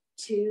 Bend.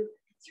 2,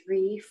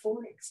 3,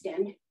 4.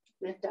 Extend.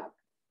 Lift up.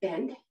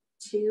 Bend.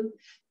 2,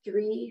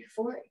 3,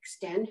 4.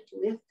 Extend.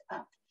 Lift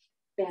up.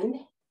 Bend.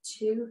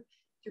 2,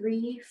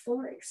 3,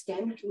 4.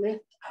 Extend.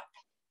 Lift up.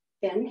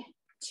 Bend.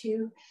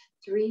 2,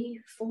 3,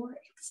 4.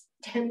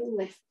 Extend.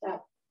 Lift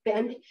up.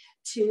 Bend.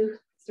 2,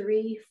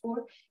 3,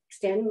 4.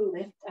 Extend.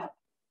 Lift up.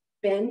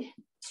 Bend.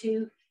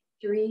 2,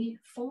 3,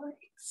 4.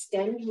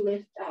 Extend.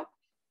 Lift up.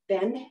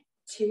 Bend.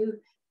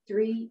 2,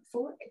 3,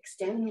 4.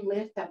 Extend.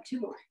 Lift up. 2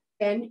 more.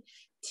 Bend.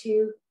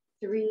 2,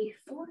 3,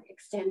 4.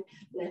 Extend.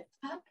 Lift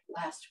up.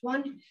 Last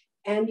one.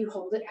 And you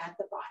hold it at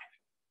the bottom.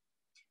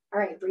 All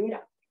right, bring it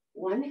up.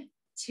 1,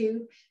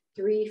 2,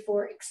 3,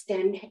 4.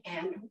 Extend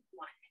and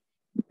 1.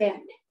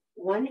 Bend.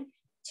 1,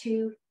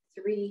 2,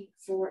 3,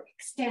 4.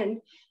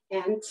 Extend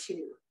and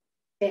 2.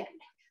 Bend.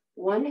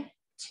 1,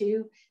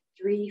 2,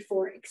 3,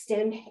 4.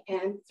 Extend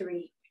and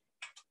 3.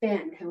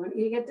 Bend. I want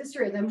you to get this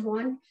rhythm.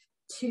 1,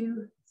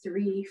 2,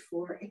 3,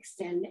 4.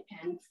 Extend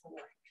and 4.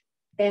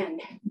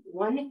 Bend.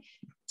 1,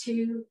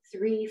 2,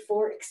 3,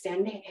 4.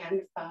 Extend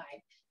and 5.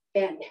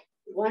 Bend.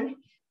 1,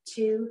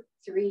 2,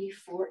 3,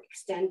 4.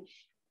 Extend.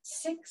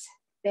 6.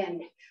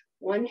 Bend.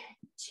 1,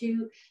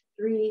 2,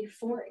 3,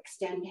 4.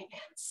 Extend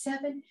and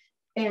 7.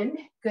 Bend.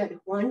 Good.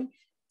 1,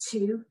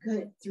 2.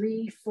 Good.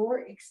 3, 4.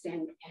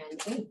 Extend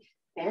and 8.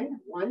 Bend.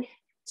 1,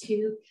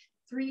 2,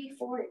 3,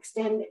 4.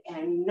 Extend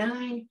and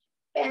 9.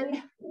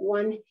 Bend.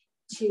 1,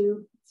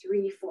 2,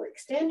 3, 4.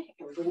 Extend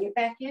and bring it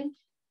back in.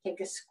 Take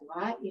a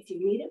squat if you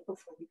need it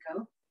before we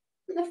go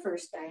to the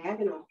first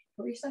diagonal.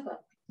 Pull yourself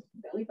up.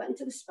 Belly button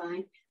to the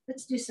spine.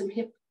 Let's do some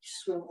hip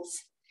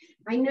swivels.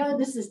 I know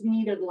this is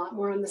needed a lot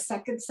more on the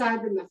second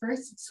side than the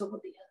first. Swivel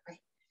the other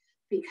way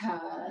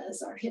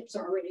because our hips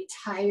are already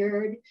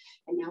tired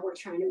and now we're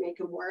trying to make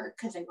them work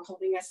because they were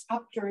holding us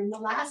up during the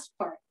last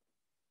part.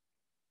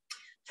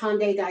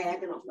 Tande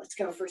diagonal. Let's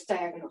go first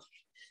diagonal.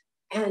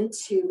 And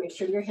 2. Make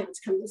sure your hands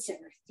come to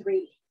center.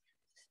 3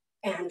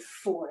 and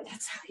 4.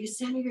 That's how you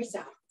center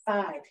yourself.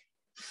 5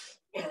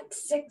 and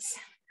 6,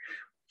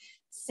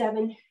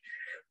 7,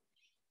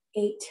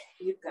 8.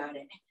 You've got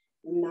it.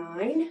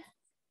 9,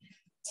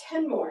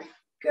 10 more.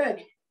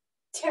 Good.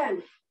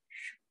 10,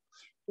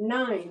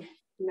 9.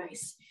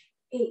 Nice.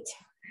 8,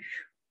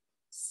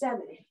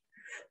 7,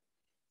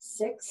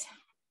 6,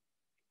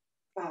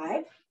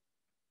 5,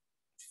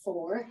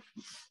 4,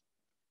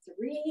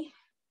 3,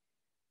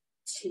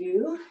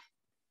 2,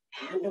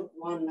 and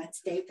 1.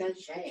 Let's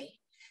dégagé.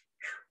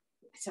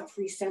 Myself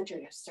recentered.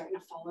 I'm starting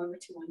to fall over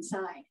to one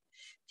side.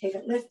 Take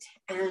a lift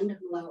and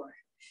lower.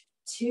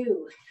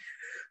 2,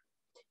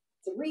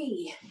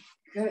 3.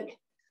 Good.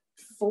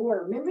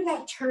 4. Remember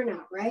that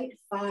turnout, right?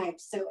 5.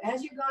 So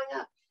as you're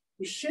going up,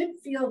 you should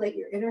feel that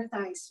your inner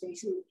thigh is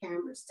facing the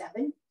camera.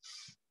 7,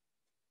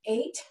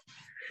 8,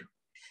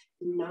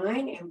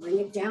 9, and bring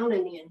it down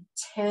and in.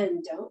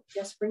 10. Don't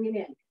just bring it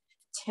in.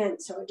 10.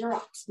 So it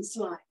drops and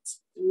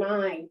slides.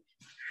 9,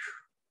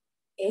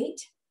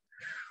 8,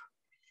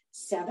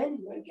 7.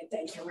 You want to get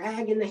that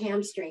drag in the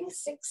hamstring.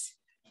 6,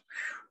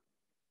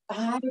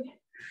 5,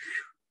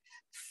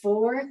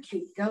 4.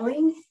 Keep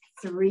going.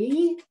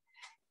 3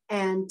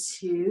 and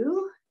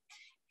 2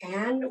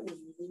 and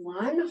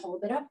 1.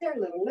 Hold it up there.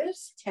 Little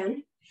lifts.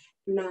 10,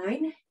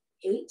 9,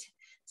 8,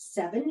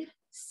 7,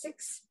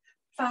 6,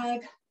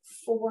 5,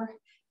 4,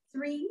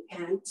 3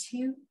 and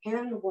 2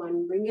 and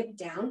 1. Bring it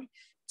down.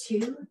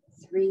 2,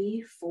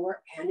 3,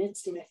 4, and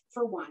it's lift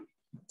for 1.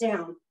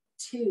 Down.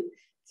 2,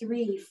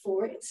 3,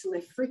 4. It's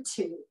lift for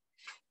 2.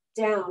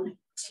 Down.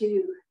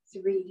 2,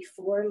 3,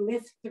 4.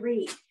 Lift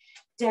 3.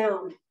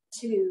 Down.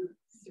 2,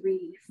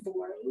 3,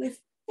 4.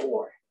 Lift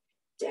 4.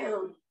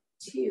 Down.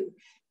 2,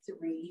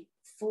 3,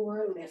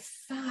 4. Lift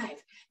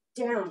 5.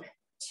 Down.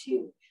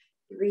 2,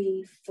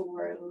 3,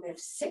 4, lift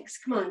 6.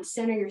 Come on,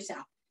 center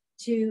yourself.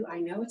 2, I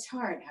know it's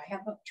hard. I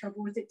have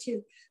trouble with it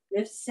too.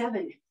 Lift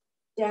 7,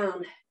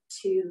 down,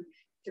 2,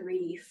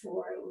 3,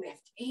 4,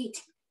 lift 8,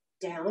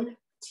 down,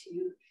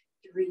 2,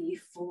 3,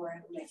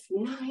 4, lift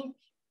 9,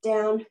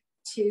 down,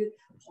 2,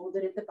 hold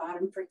it at the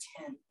bottom for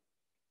 10.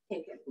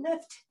 Take it,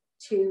 lift,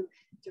 2,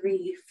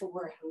 3,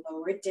 4,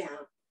 lower it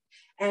down,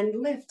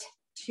 and lift,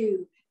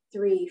 2,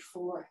 3,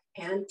 4,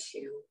 and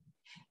 2,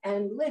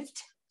 and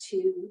lift,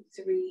 2,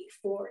 3,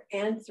 4,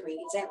 and 3.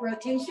 Is that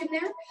rotation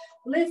there?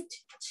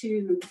 Lift,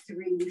 2,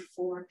 3,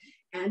 4,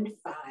 and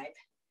 5.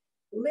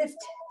 Lift,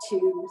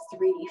 2,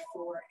 3,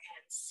 4,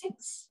 and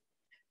 6.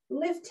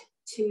 Lift,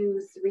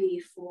 2,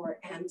 3, 4,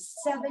 and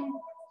 7.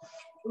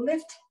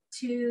 Lift,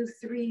 2,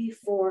 3,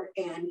 4,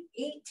 and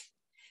 8.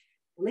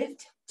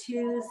 Lift,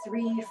 2,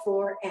 3,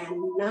 4,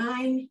 and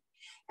 9.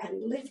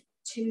 And lift,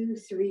 2,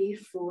 3,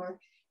 4,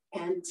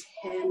 and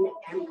 10,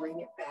 and bring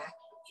it back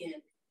in.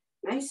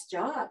 Nice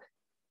job.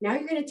 Now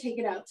you're going to take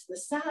it out to the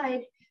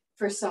side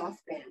for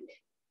soft bend.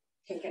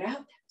 Take it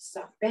out,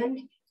 soft bend,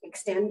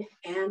 extend,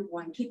 and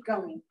 1. Keep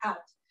going, out.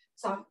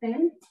 Soft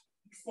bend,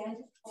 extend,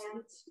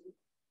 and 2.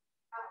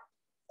 Out.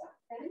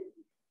 Soft bend,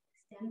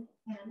 extend,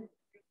 and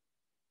 3.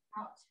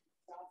 Out.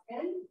 Soft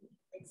bend,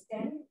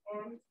 extend,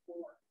 and 4.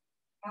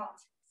 Out.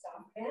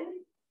 Soft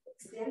bend,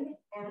 extend,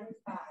 and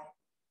 5.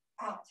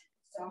 Out.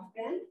 Soft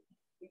bend,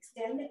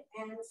 extend,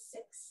 and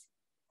 6.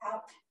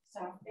 Out.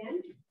 Soft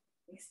bend,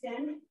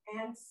 extend,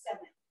 and 7.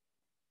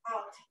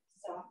 Out.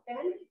 Soft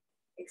bend,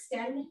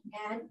 extend,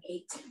 and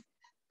 8.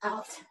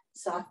 Out.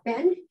 Soft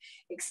bend,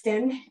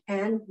 extend,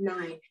 and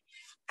 9.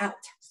 Out.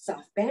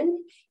 Soft bend,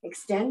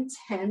 extend,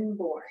 10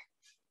 more.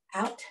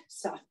 Out.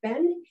 Soft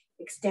bend,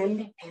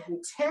 extend,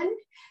 and 10.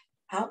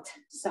 Out.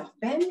 Soft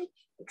bend,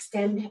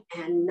 extend,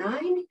 and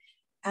 9.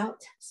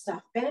 Out.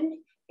 Soft bend,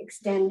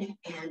 extend,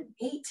 and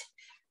 8.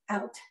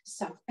 Out.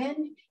 Soft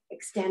bend,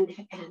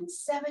 extend, and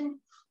 7.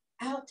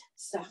 Out.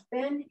 Soft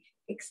bend,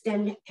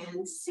 extend,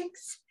 and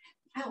 6.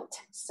 Out.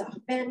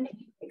 Soft bend,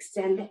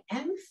 extend,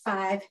 and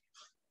 5.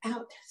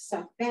 Out.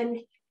 Soft bend,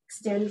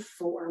 extend,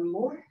 4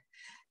 more.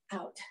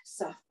 Out.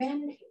 Soft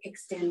bend,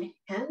 extend,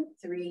 and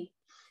 3.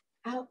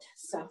 Out.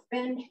 Soft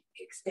bend,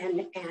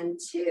 extend, and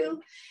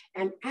 2.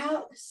 And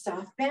out.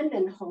 Soft bend,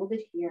 and hold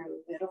it here.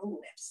 Little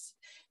lifts.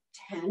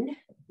 10,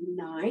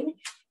 9,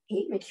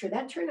 8. Make sure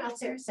that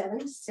turnout's there.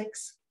 7,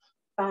 6,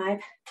 5,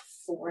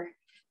 4,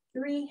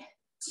 3,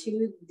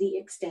 2. The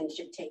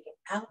extension. Take it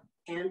out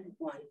and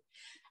 1.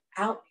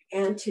 Out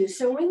and 2.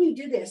 So when you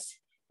do this,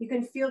 you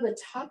can feel the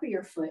top of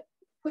your foot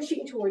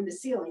pushing toward the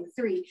ceiling.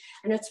 3,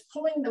 and it's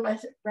pulling the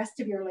rest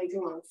of your leg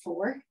along.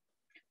 4,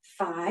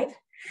 5,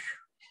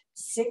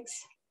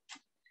 6,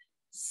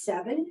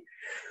 7,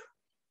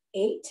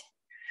 8,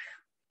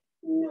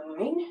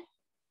 9,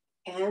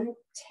 and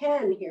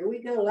 10. Here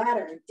we go.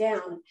 Ladder.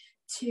 Down,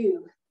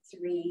 2,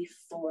 3,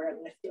 4.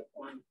 Lift it.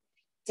 1.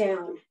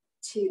 Down,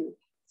 2,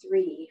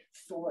 3,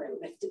 4.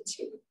 Lift it.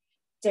 2.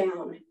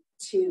 Down,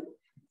 2,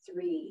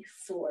 3,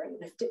 4.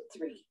 Lift it.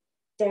 3.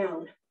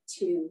 Down,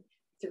 2,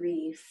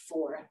 3,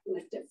 4.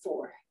 Lift it.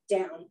 4.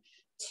 Down,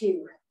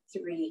 2,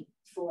 3,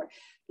 4.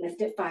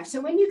 Lift it. 5.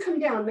 So when you come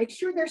down, make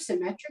sure they're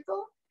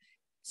symmetrical.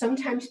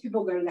 Sometimes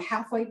people go to the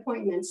halfway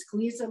point and then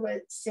squeeze the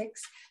leg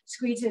 6,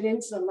 squeeze it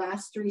into the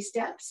last 3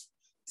 steps.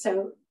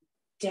 So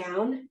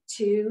down,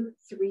 2,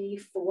 3,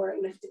 4,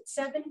 lift it.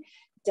 7,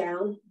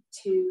 down,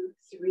 2,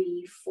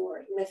 3,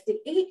 4, lift it.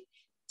 8,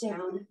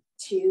 down,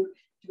 2,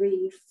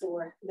 3,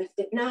 4, lift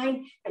it.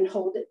 9, and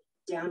hold it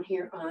down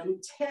here on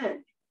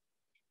 10.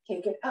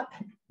 Take it up,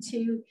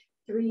 2,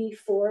 3,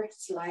 4,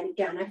 slide it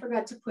down. I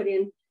forgot to put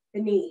in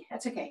the knee.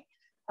 That's okay.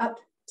 Up,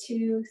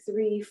 2,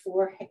 3,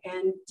 4,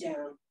 and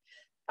down.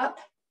 Up,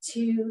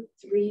 2,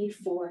 3,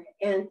 4,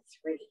 and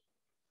 3.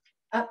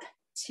 Up,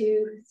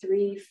 2,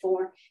 3,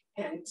 4,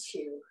 and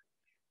 2.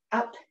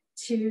 Up,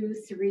 2,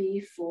 3,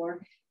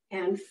 4,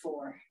 and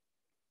 4.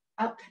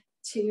 Up,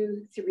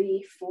 2,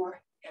 3,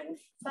 4, and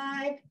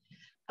 5.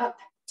 Up,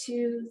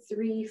 2,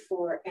 3,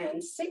 4,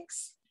 and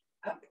 6.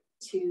 Up,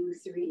 2,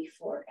 3,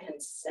 4,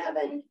 and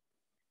 7.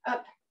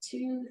 Up,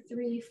 2,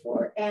 3,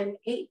 4, and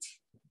 8.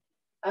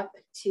 Up,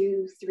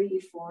 2, 3,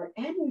 4,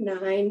 and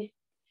 9.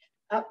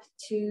 Up,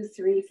 2,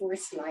 3, 4,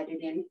 slide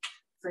it in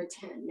for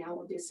 10. Now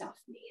we'll do soft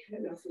knee. I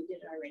don't know if we did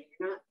it already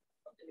or not.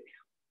 We'll do it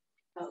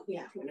now. Oh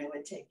yeah, when I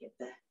went to get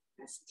the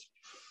message.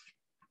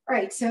 All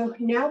right, so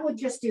now we'll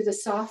just do the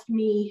soft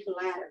knee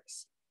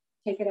ladders.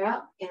 Take it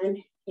out and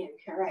in.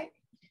 All right,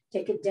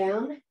 take it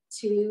down,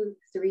 2,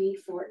 3,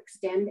 4,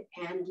 extend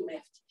and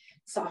lift.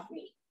 Soft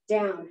knee.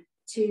 Down,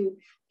 2,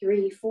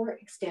 3, 4,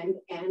 extend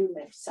and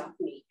lift. Soft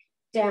knee.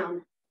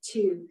 Down,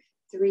 2,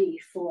 3,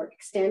 4,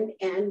 extend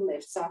and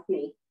lift. Soft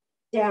knee.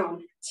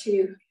 Down,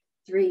 2,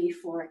 3,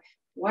 4.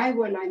 Why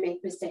wouldn't I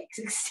make mistakes?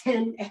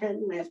 Extend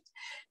and lift.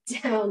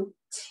 Down,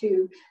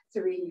 2,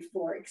 3,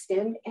 4.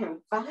 Extend and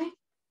 5.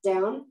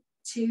 Down,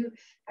 2.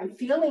 I'm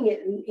feeling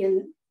it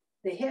in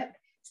the hip.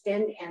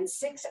 Extend and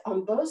 6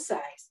 on both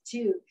sides.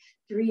 2,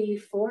 3,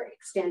 4.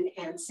 Extend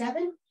and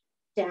 7.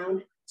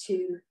 Down,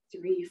 2,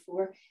 3,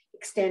 4,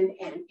 extend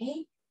and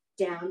 8,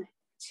 down,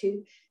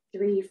 2,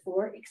 3,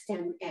 4,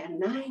 extend and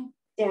 9,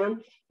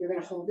 down. You're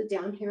going to hold it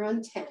down here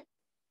on 10.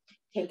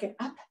 Take it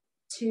up,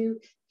 2,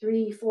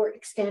 3, 4,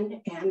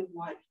 extend and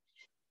 1.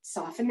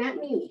 Soften that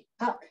knee,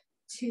 up,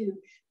 2,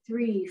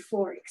 3,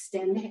 4,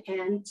 extend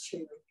and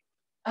 2.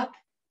 Up,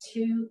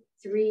 2,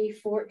 3,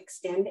 4,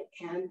 extend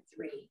and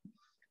 3.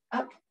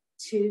 Up,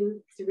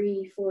 2,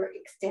 3, 4,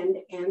 extend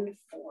and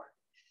 4.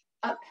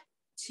 Up,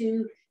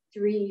 2,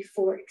 3,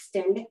 4,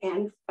 extend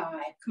and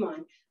 5. Come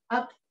on.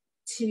 Up,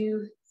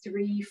 2,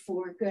 3,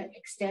 4. Good.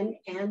 Extend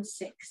and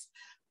 6.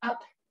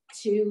 Up,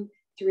 2,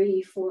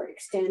 3, 4.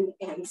 Extend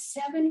and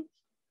 7.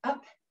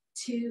 Up,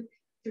 2,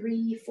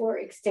 3, 4.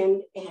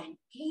 Extend and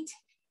 8.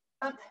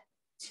 Up,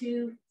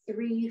 2,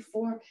 3,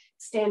 4.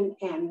 Extend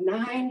and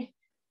 9.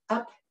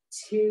 Up,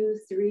 2,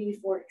 3,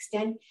 4.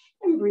 Extend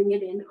and bring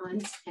it in on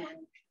 10.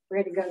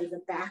 We're going to go to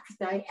the back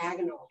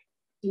diagonal.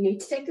 You need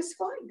to take a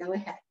squat. Go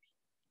ahead.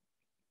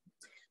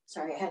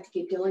 Sorry, I had to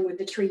keep dealing with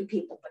the tree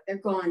people, but they're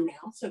gone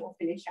now, so we'll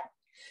finish up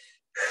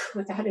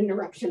without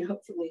interruption,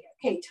 hopefully.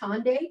 Okay,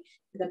 Tande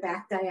to the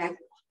back diagonal.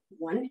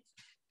 1,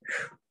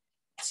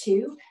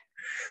 2.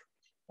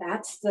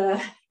 That's the,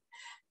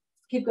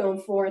 keep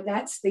going forward.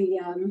 That's the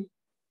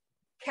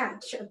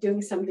catch of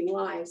doing something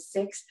live.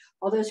 6.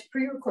 All those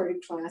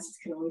pre-recorded classes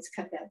can always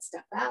cut that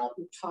stuff out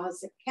and pause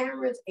the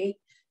cameras. 8,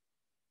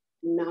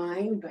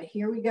 9, but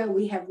here we go.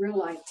 We have real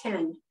life.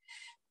 10,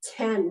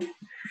 10,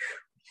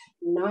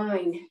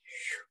 9,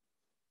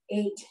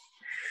 8,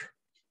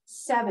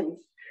 7,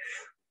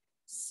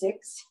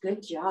 6.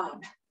 Good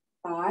job.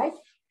 5,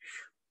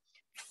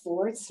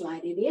 4.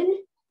 Slide it in.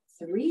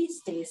 3.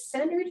 Stay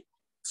centered.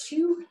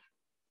 2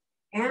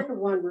 and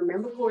 1.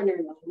 Remember going there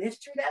and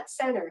lift through that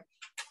center.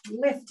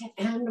 Lift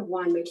and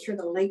 1. Make sure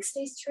the leg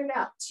stays turned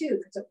out. 2,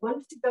 because it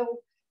wants to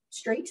go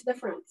straight to the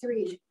front.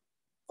 3,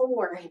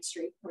 4, head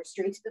straight, or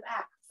straight to the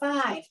back.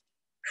 5,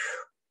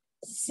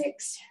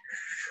 6,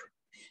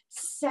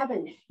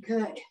 7,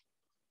 good.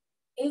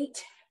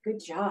 8,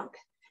 good job.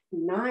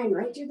 9,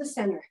 right through the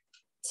center.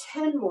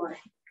 10 more,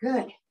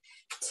 good.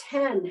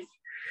 10,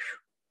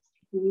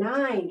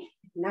 9,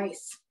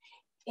 nice.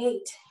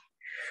 8,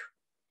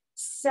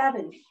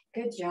 7,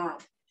 good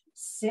job.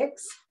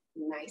 6,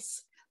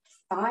 nice.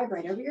 5,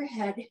 right over your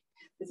head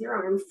with your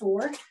arm.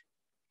 4,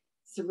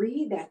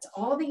 3, that's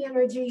all the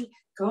energy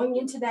going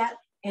into that,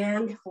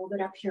 and hold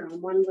it up here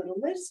on one little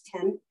lift.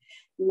 10,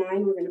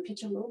 9, we're going to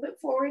pitch a little bit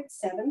forward.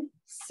 7,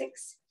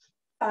 6,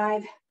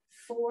 5,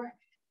 4,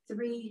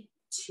 3,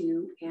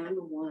 2, and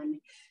 1.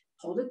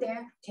 Hold it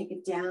there. Take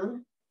it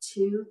down.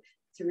 2,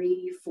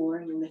 3,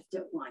 4, lift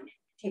it. 1.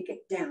 Take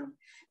it down.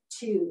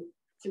 2,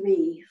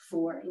 3,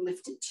 4,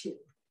 lift it. 2.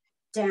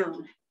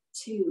 Down.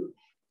 2,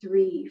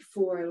 3,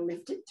 4,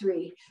 lift it.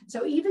 3.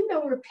 So even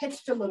though we're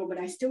pitched a little bit,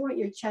 I still want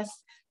your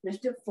chest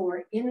lifted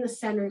 4 in the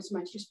center as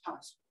much as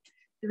possible.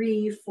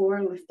 3,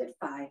 4, lift it.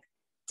 5.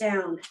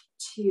 Down.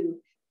 2,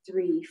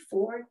 3,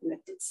 4,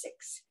 lift it.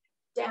 6.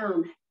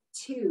 Down.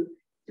 2,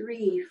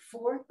 3,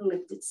 4,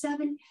 lift it.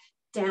 7.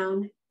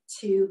 Down.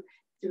 2,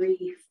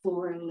 3,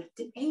 4, lift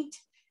it. 8.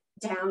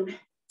 Down.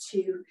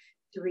 2,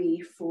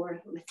 3,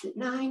 4, lift it.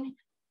 9.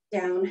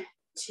 Down.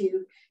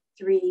 2,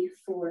 3,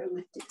 4,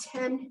 lift it.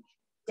 10.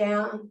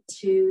 Down.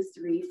 2,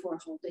 3, 4,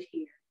 hold it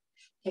here.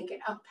 Take it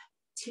up.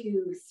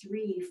 2,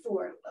 3,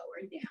 4,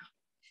 lower down.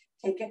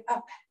 Take it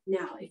up.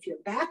 Now, if your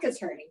back is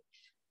hurting,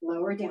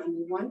 lower down.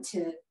 You want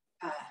to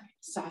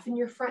soften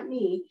your front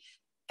knee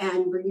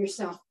and bring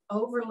yourself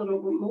over a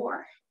little bit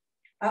more.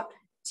 Up,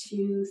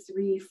 2,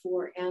 3,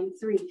 4, and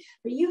 3.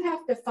 But you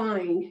have to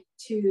find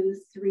 2,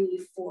 3,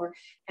 4,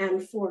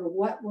 and 4.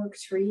 What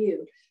works for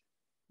you?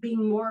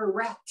 Being more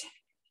erect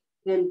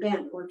than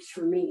bent works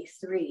for me.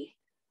 3,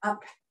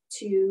 up,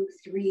 2,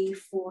 3,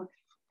 4,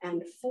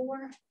 and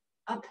 4.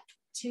 Up,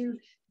 2,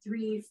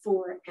 3,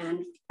 4,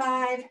 and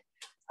 5.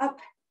 Up,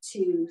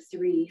 2,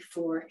 3,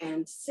 4,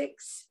 and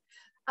 6.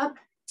 Up,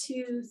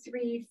 2,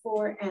 3,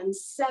 4, and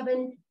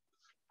 7.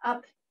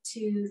 Up,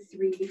 2,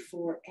 3,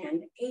 4,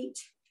 and 8.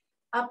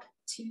 Up,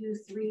 2,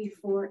 3,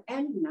 4,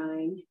 and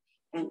 9.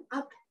 And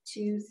up,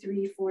 2,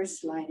 3, 4,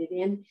 slide it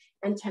in.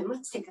 And 10.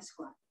 Let's take a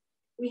squat.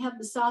 We have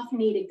the soft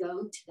knee to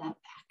go to that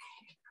back.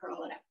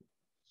 Curl it up.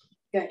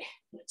 Good.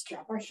 Let's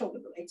drop our shoulder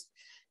blades.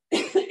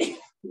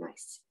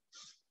 Nice.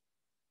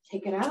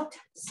 Take it out.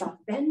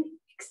 Soft bend,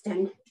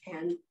 extend,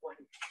 and 1.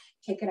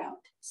 Take it out.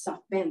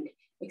 Soft bend,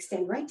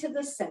 extend right to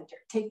the center.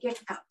 Take it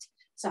out.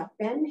 Soft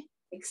bend,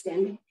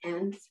 extend,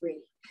 and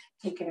 3.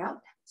 Take it out.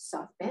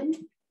 Soft bend,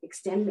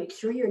 extend. Make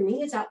sure your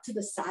knee is out to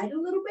the side a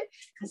little bit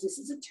because this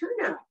is a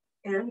turnout.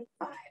 And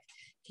 5.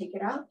 Take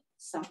it out.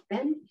 Soft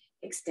bend,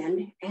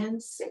 extend,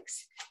 and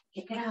 6.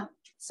 Take it out.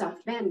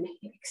 Soft bend,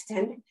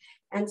 extend,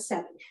 and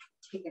 7.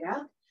 Take it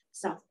out.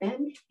 Soft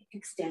bend,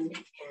 extend,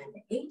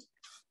 and 8.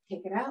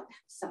 Take it out.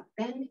 Soft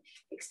bend,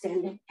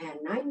 extend, and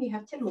 9. You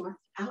have 10 more.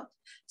 Out.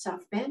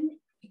 Soft bend,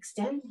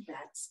 extend.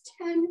 That's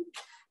 10.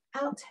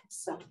 Out.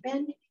 Soft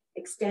bend,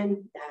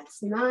 extend.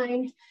 That's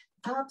 9.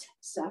 Out.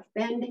 Soft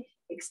bend,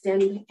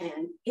 extend,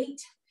 and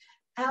 8.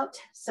 out,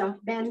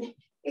 soft bend,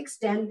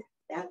 extend,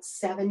 that's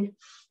 7,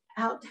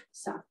 out,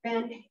 soft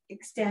bend,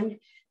 extend,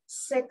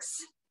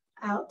 6,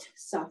 out,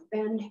 soft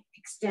bend,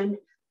 extend,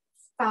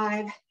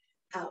 5,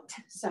 out,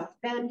 soft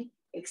bend,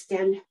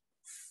 extend,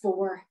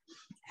 4,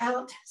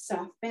 out,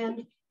 soft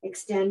bend,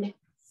 extend,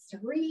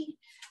 3,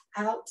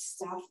 out,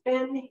 soft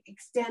bend,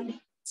 extend,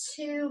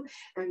 2,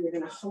 and you're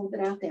gonna hold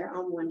it out there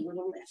on one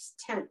little lift.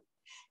 10,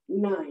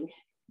 9,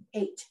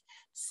 8,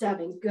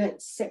 7,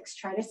 good, 6,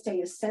 try to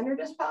stay as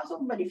centered as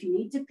possible, but if you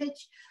need to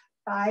pitch,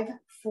 5,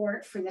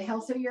 4, for the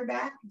health of your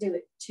back, do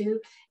it, 2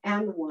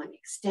 and 1,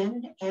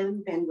 extend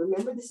and bend.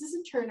 Remember, this is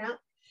a turnout.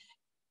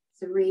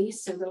 3,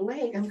 so the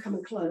leg, I'm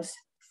coming close,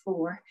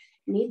 4,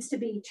 needs to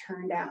be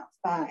turned out,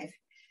 5,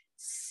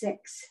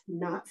 6,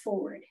 not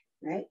forward,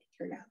 right,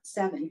 turn out,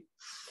 7,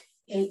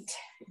 8,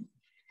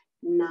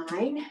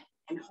 9,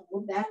 and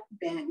hold that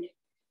bend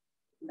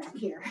back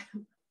here.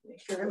 Make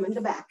sure I'm in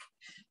the back.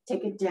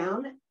 Take it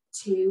down,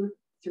 2,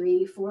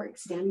 3, 4,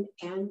 extend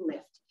and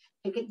lift.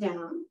 Take it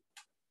down,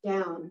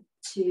 down,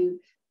 2,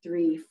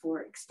 3,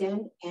 4,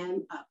 extend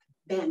and up.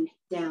 Bend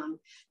down,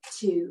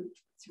 2,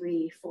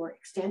 3, 4,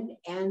 extend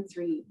and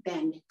 3,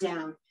 bend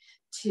down,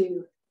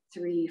 2,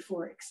 3,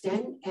 4,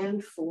 extend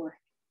and 4,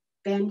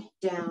 bend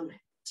down,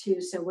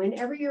 2. So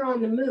whenever you're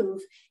on the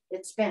move,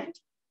 it's bent.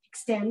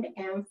 Extend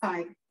and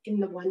 5 in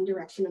the one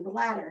direction of the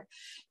ladder.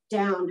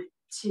 Down,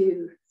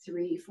 2,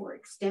 3, 4,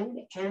 extend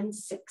and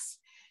 6.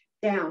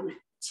 Down,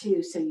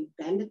 2, so you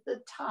bend at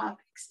the top,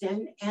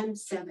 extend and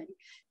 7.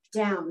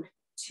 Down,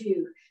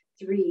 2,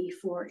 3,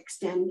 4,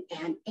 extend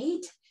and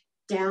 8.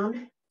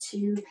 Down,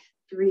 2,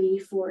 3,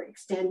 4,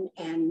 extend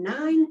and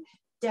 9.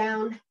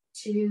 Down,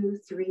 2,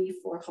 3,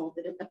 4, hold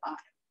it at the bottom.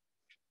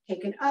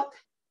 Take it up,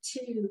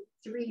 2,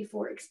 3,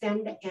 4,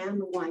 extend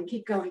and 1.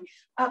 Keep going,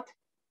 up,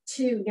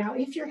 2. Now,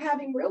 if you're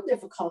having real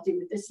difficulty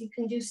with this, you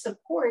can do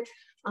support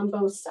on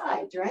both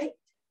sides, right?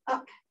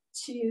 Up,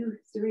 2,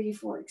 3,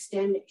 4,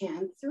 extend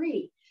and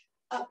 3.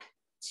 Up,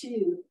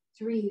 2,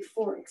 3,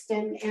 4,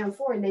 extend and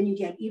 4. And then you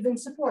get even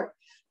support.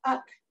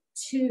 Up,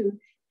 2,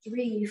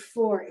 3,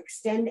 4,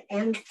 extend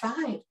and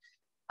 5.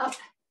 Up,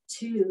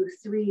 2,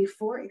 3,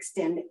 4,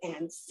 extend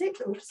and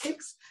 6. Oh,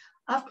 6.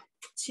 Up,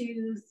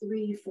 2,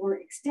 3, 4,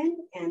 extend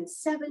and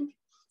 7.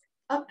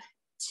 Up,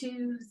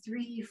 2,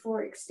 3,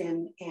 4,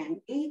 extend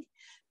and 8.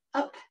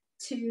 Up,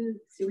 2,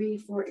 3,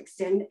 4,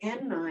 extend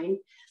and 9.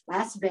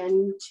 Last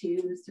bend,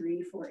 2,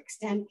 3, 4,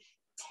 extend,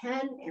 10,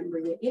 and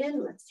bring it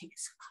in. Let's take a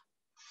squat.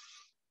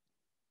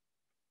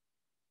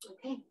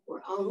 Okay,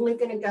 we're only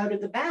going to go to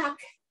the back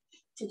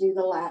to do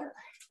the ladder.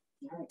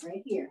 All right,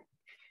 right here.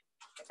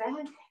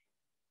 Back.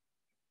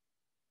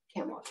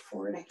 Can't walk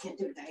forward. I can't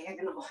do it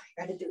diagonal.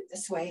 I got to do it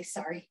this way.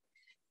 Sorry.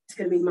 It's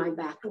going to be my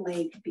back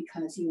leg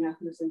because you know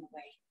who's in the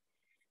way.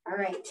 All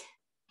right.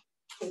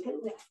 Take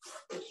it lift.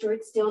 Make sure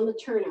it's still in the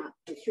turnout.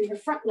 Make sure your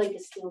front leg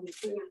is still in the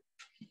turnout.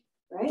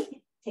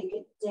 Right? Take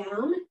it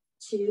down,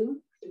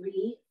 2,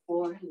 3,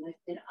 4, lift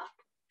it up.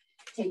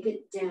 Take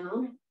it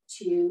down,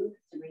 2,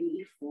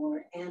 3,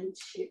 4, and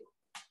 2.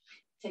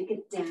 Take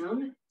it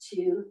down,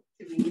 2,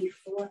 3,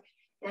 4,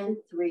 and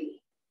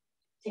 3.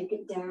 Take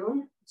it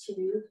down,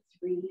 2,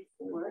 3,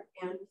 4,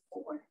 and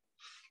 4.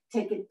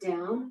 Take it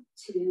down,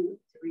 2,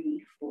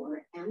 3,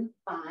 4, and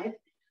 5.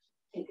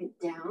 Take it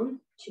down,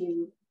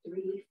 2,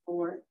 3,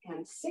 4,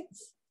 and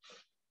 6.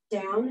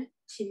 Down,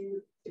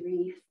 2,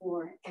 3,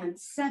 4, and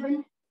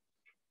 7.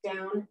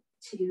 Down,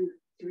 2,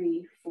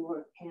 3,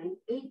 4, and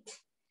 8.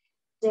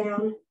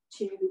 Down,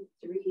 2,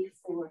 3,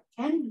 4,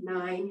 and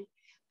 9.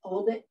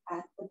 Hold it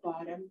at the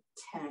bottom,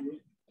 10.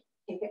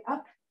 Take it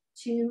up,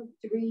 2,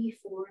 3,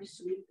 4,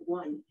 sweep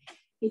 1.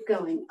 Keep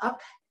going,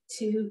 up,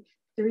 2,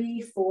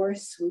 3, 4,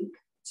 sweep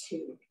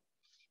 2.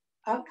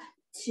 Up,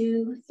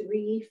 2,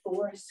 3,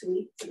 4,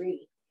 sweep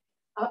 3.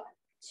 Up,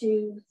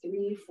 2,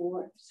 3,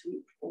 4,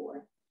 sweep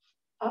 4.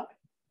 Up,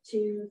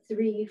 2,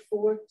 3,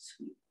 4,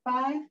 sweep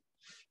 5.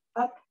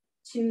 Up,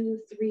 2,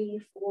 3,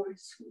 4,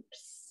 sweep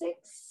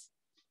 6.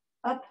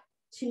 Up,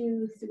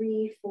 2,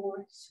 3,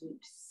 4, sweep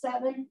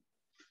 7.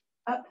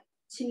 Up,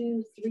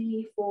 2,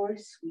 3, 4,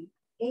 sweep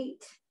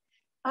 8.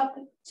 Up,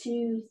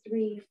 2,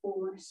 3,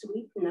 4,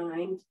 sweep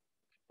 9.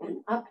 And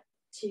up,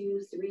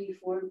 2, 3,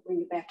 4,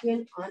 bring it back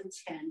in on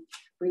 10.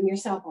 Bring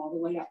yourself all the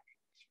way up.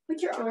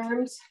 Put your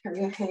arms or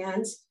your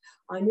hands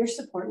on your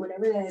support,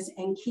 whatever it is,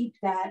 and keep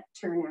that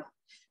turnout.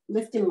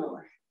 Lift and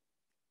lower.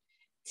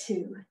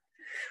 2,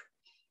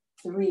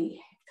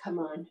 3, come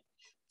on.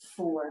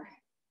 4,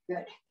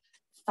 good.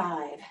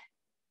 5,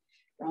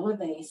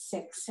 releve,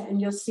 6,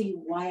 and you'll see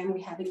why I'm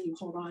having you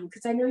hold on,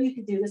 because I know you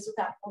can do this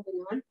without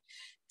holding on.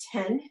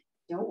 10,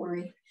 don't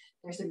worry.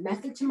 There's a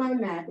method to my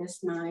madness.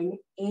 9,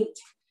 8,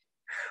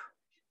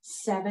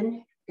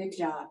 7, good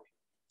job.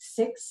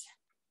 6,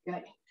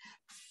 good.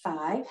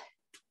 5,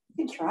 you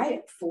can try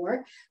it.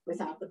 4,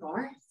 without the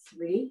bar.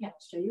 3, I'll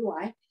show you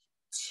why.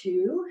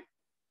 2,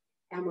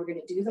 and we're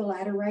going to do the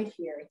ladder right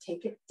here.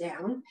 Take it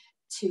down.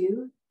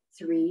 2,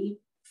 3,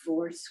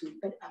 4, sweep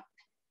it up.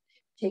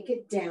 Take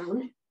it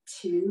down.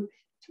 2,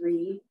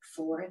 3,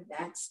 4,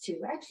 that's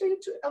 2. Actually,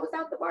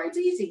 without the bar, it's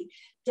easy.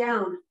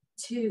 Down,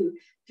 2,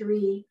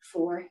 3,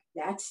 4,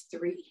 that's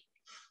 3.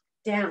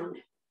 Down,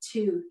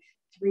 2,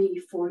 3,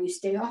 4. You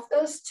stay off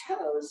those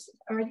toes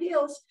or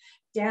heels.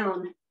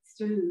 Down,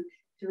 2,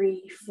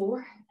 3,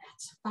 4,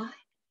 that's 5.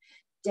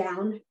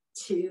 Down,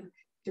 2,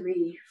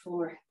 3,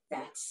 4,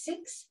 that's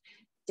 6.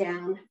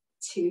 Down,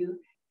 2,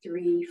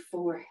 3,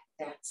 4,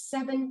 that's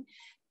 7.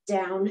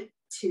 Down,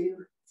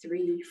 2,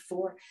 3,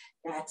 4,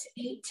 that's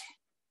 8.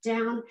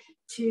 Down,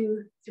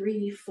 2,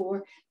 3,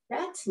 4,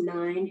 that's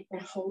 9.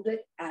 And hold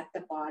it at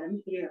the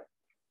bottom here.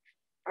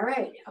 All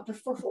right, up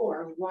for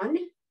 4. 1,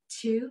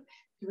 2,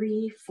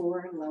 3,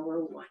 4,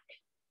 lower 1.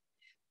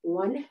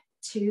 1,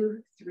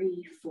 2,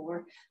 3,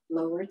 4,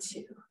 lower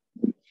 2.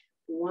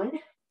 1,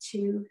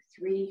 2,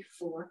 3,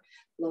 4,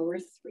 lower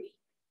 3.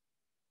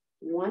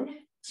 1,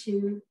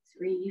 2,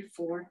 3,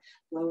 4,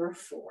 lower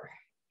 4.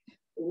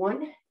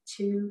 1,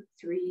 2,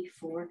 3,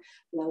 4,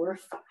 lower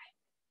 5.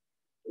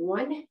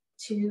 1,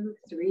 2,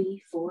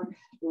 3, 4,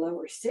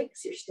 lower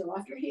 6. You're still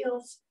off your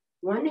heels.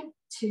 1,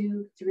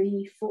 2,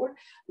 3, 4,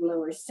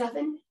 lower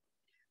 7.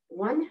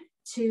 1,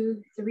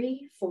 2,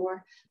 3,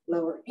 4,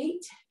 lower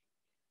 8.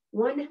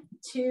 1,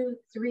 2,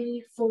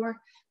 3, 4,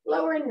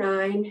 lower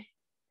 9.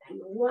 And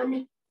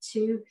 1,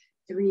 2,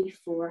 3,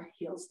 4,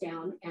 heels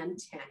down, and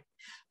 10.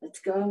 Let's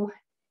go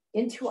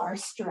into our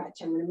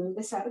stretch. I'm going to move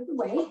this out of the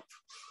way.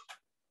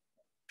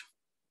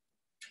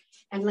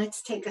 And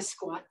let's take a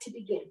squat to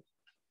begin.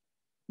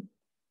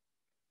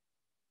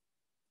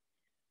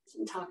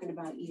 I'm talking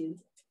about you.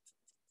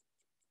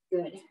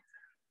 Good.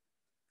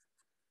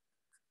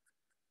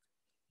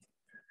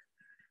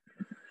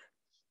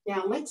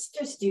 Now let's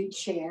just do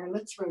chair.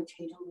 Let's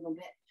rotate a little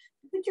bit.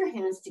 Put your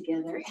hands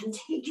together and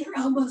take your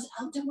elbows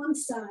out to one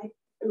side.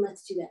 And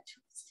let's do that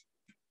twist.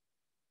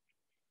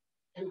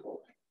 And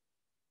hold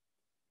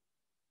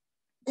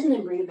it. And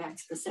then bring it back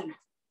to the center.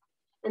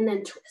 And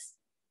then twist.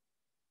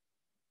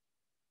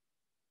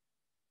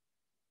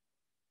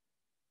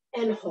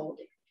 And hold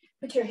it.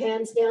 Put your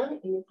hands down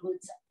and your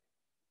glutes up.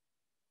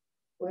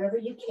 Wherever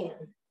you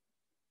can.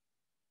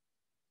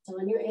 So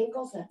on your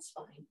ankles, that's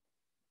fine.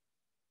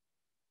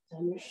 So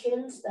on your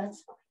shins,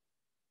 that's fine.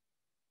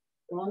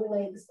 Long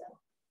legs though.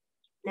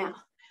 Now,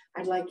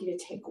 I'd like you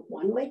to take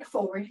one leg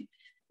forward,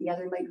 the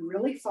other leg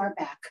really far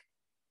back.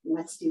 And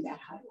let's do that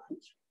high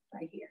lunge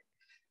right here.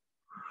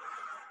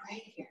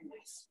 Right here,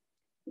 nice.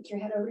 Put your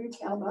head over your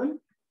tailbone.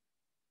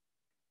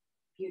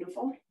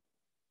 Beautiful.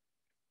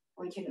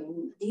 I want you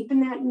to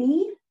deepen that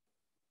knee.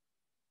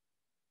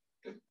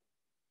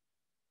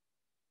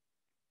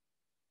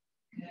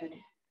 Good.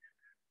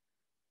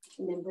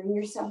 And then bring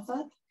yourself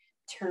up,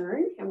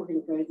 turn, and we're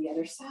going to go to the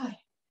other side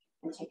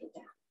and take it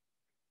down.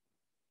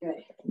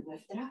 Good.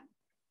 Lift it up.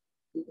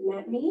 Deepen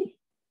that knee.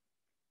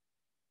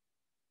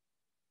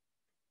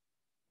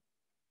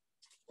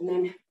 And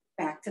then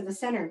back to the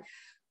center.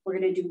 We're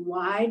going to do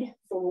wide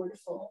forward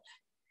fold.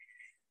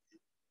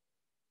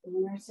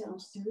 Bring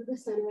ourselves through the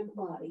center of the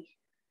body.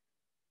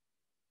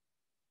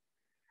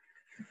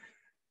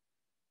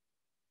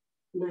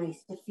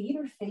 Nice. The feet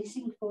are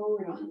facing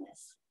forward on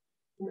this.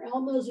 Your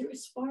elbows are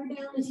as far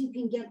down as you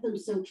can get them,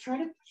 so try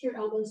to push your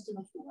elbows to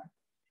the floor.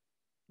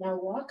 Now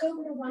walk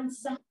over to one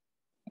side,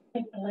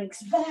 take the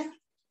legs back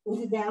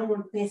into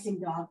downward facing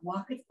dog.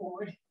 Walk it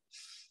forward.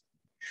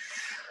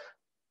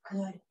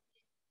 Good.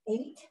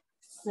 8,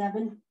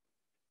 7,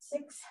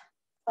 6,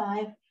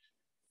 5,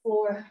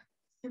 4,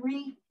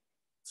 3,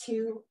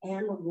 2,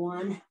 and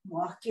 1.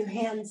 Walk your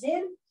hands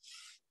in.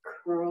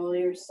 Curl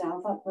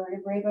yourself up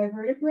vertebrae by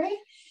vertebrae.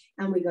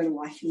 And we go to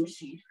washing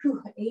machine.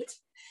 8,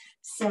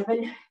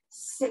 7,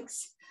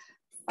 6,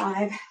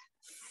 5,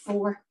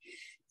 4,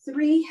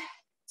 3,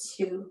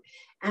 2,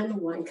 and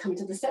 1. Come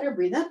to the center,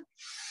 breathe up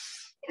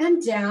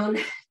and down.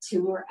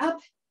 2 more up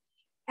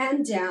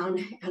and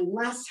down. And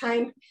last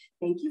time,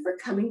 thank you for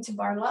coming to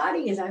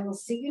Barrellates. I will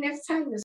see you next time.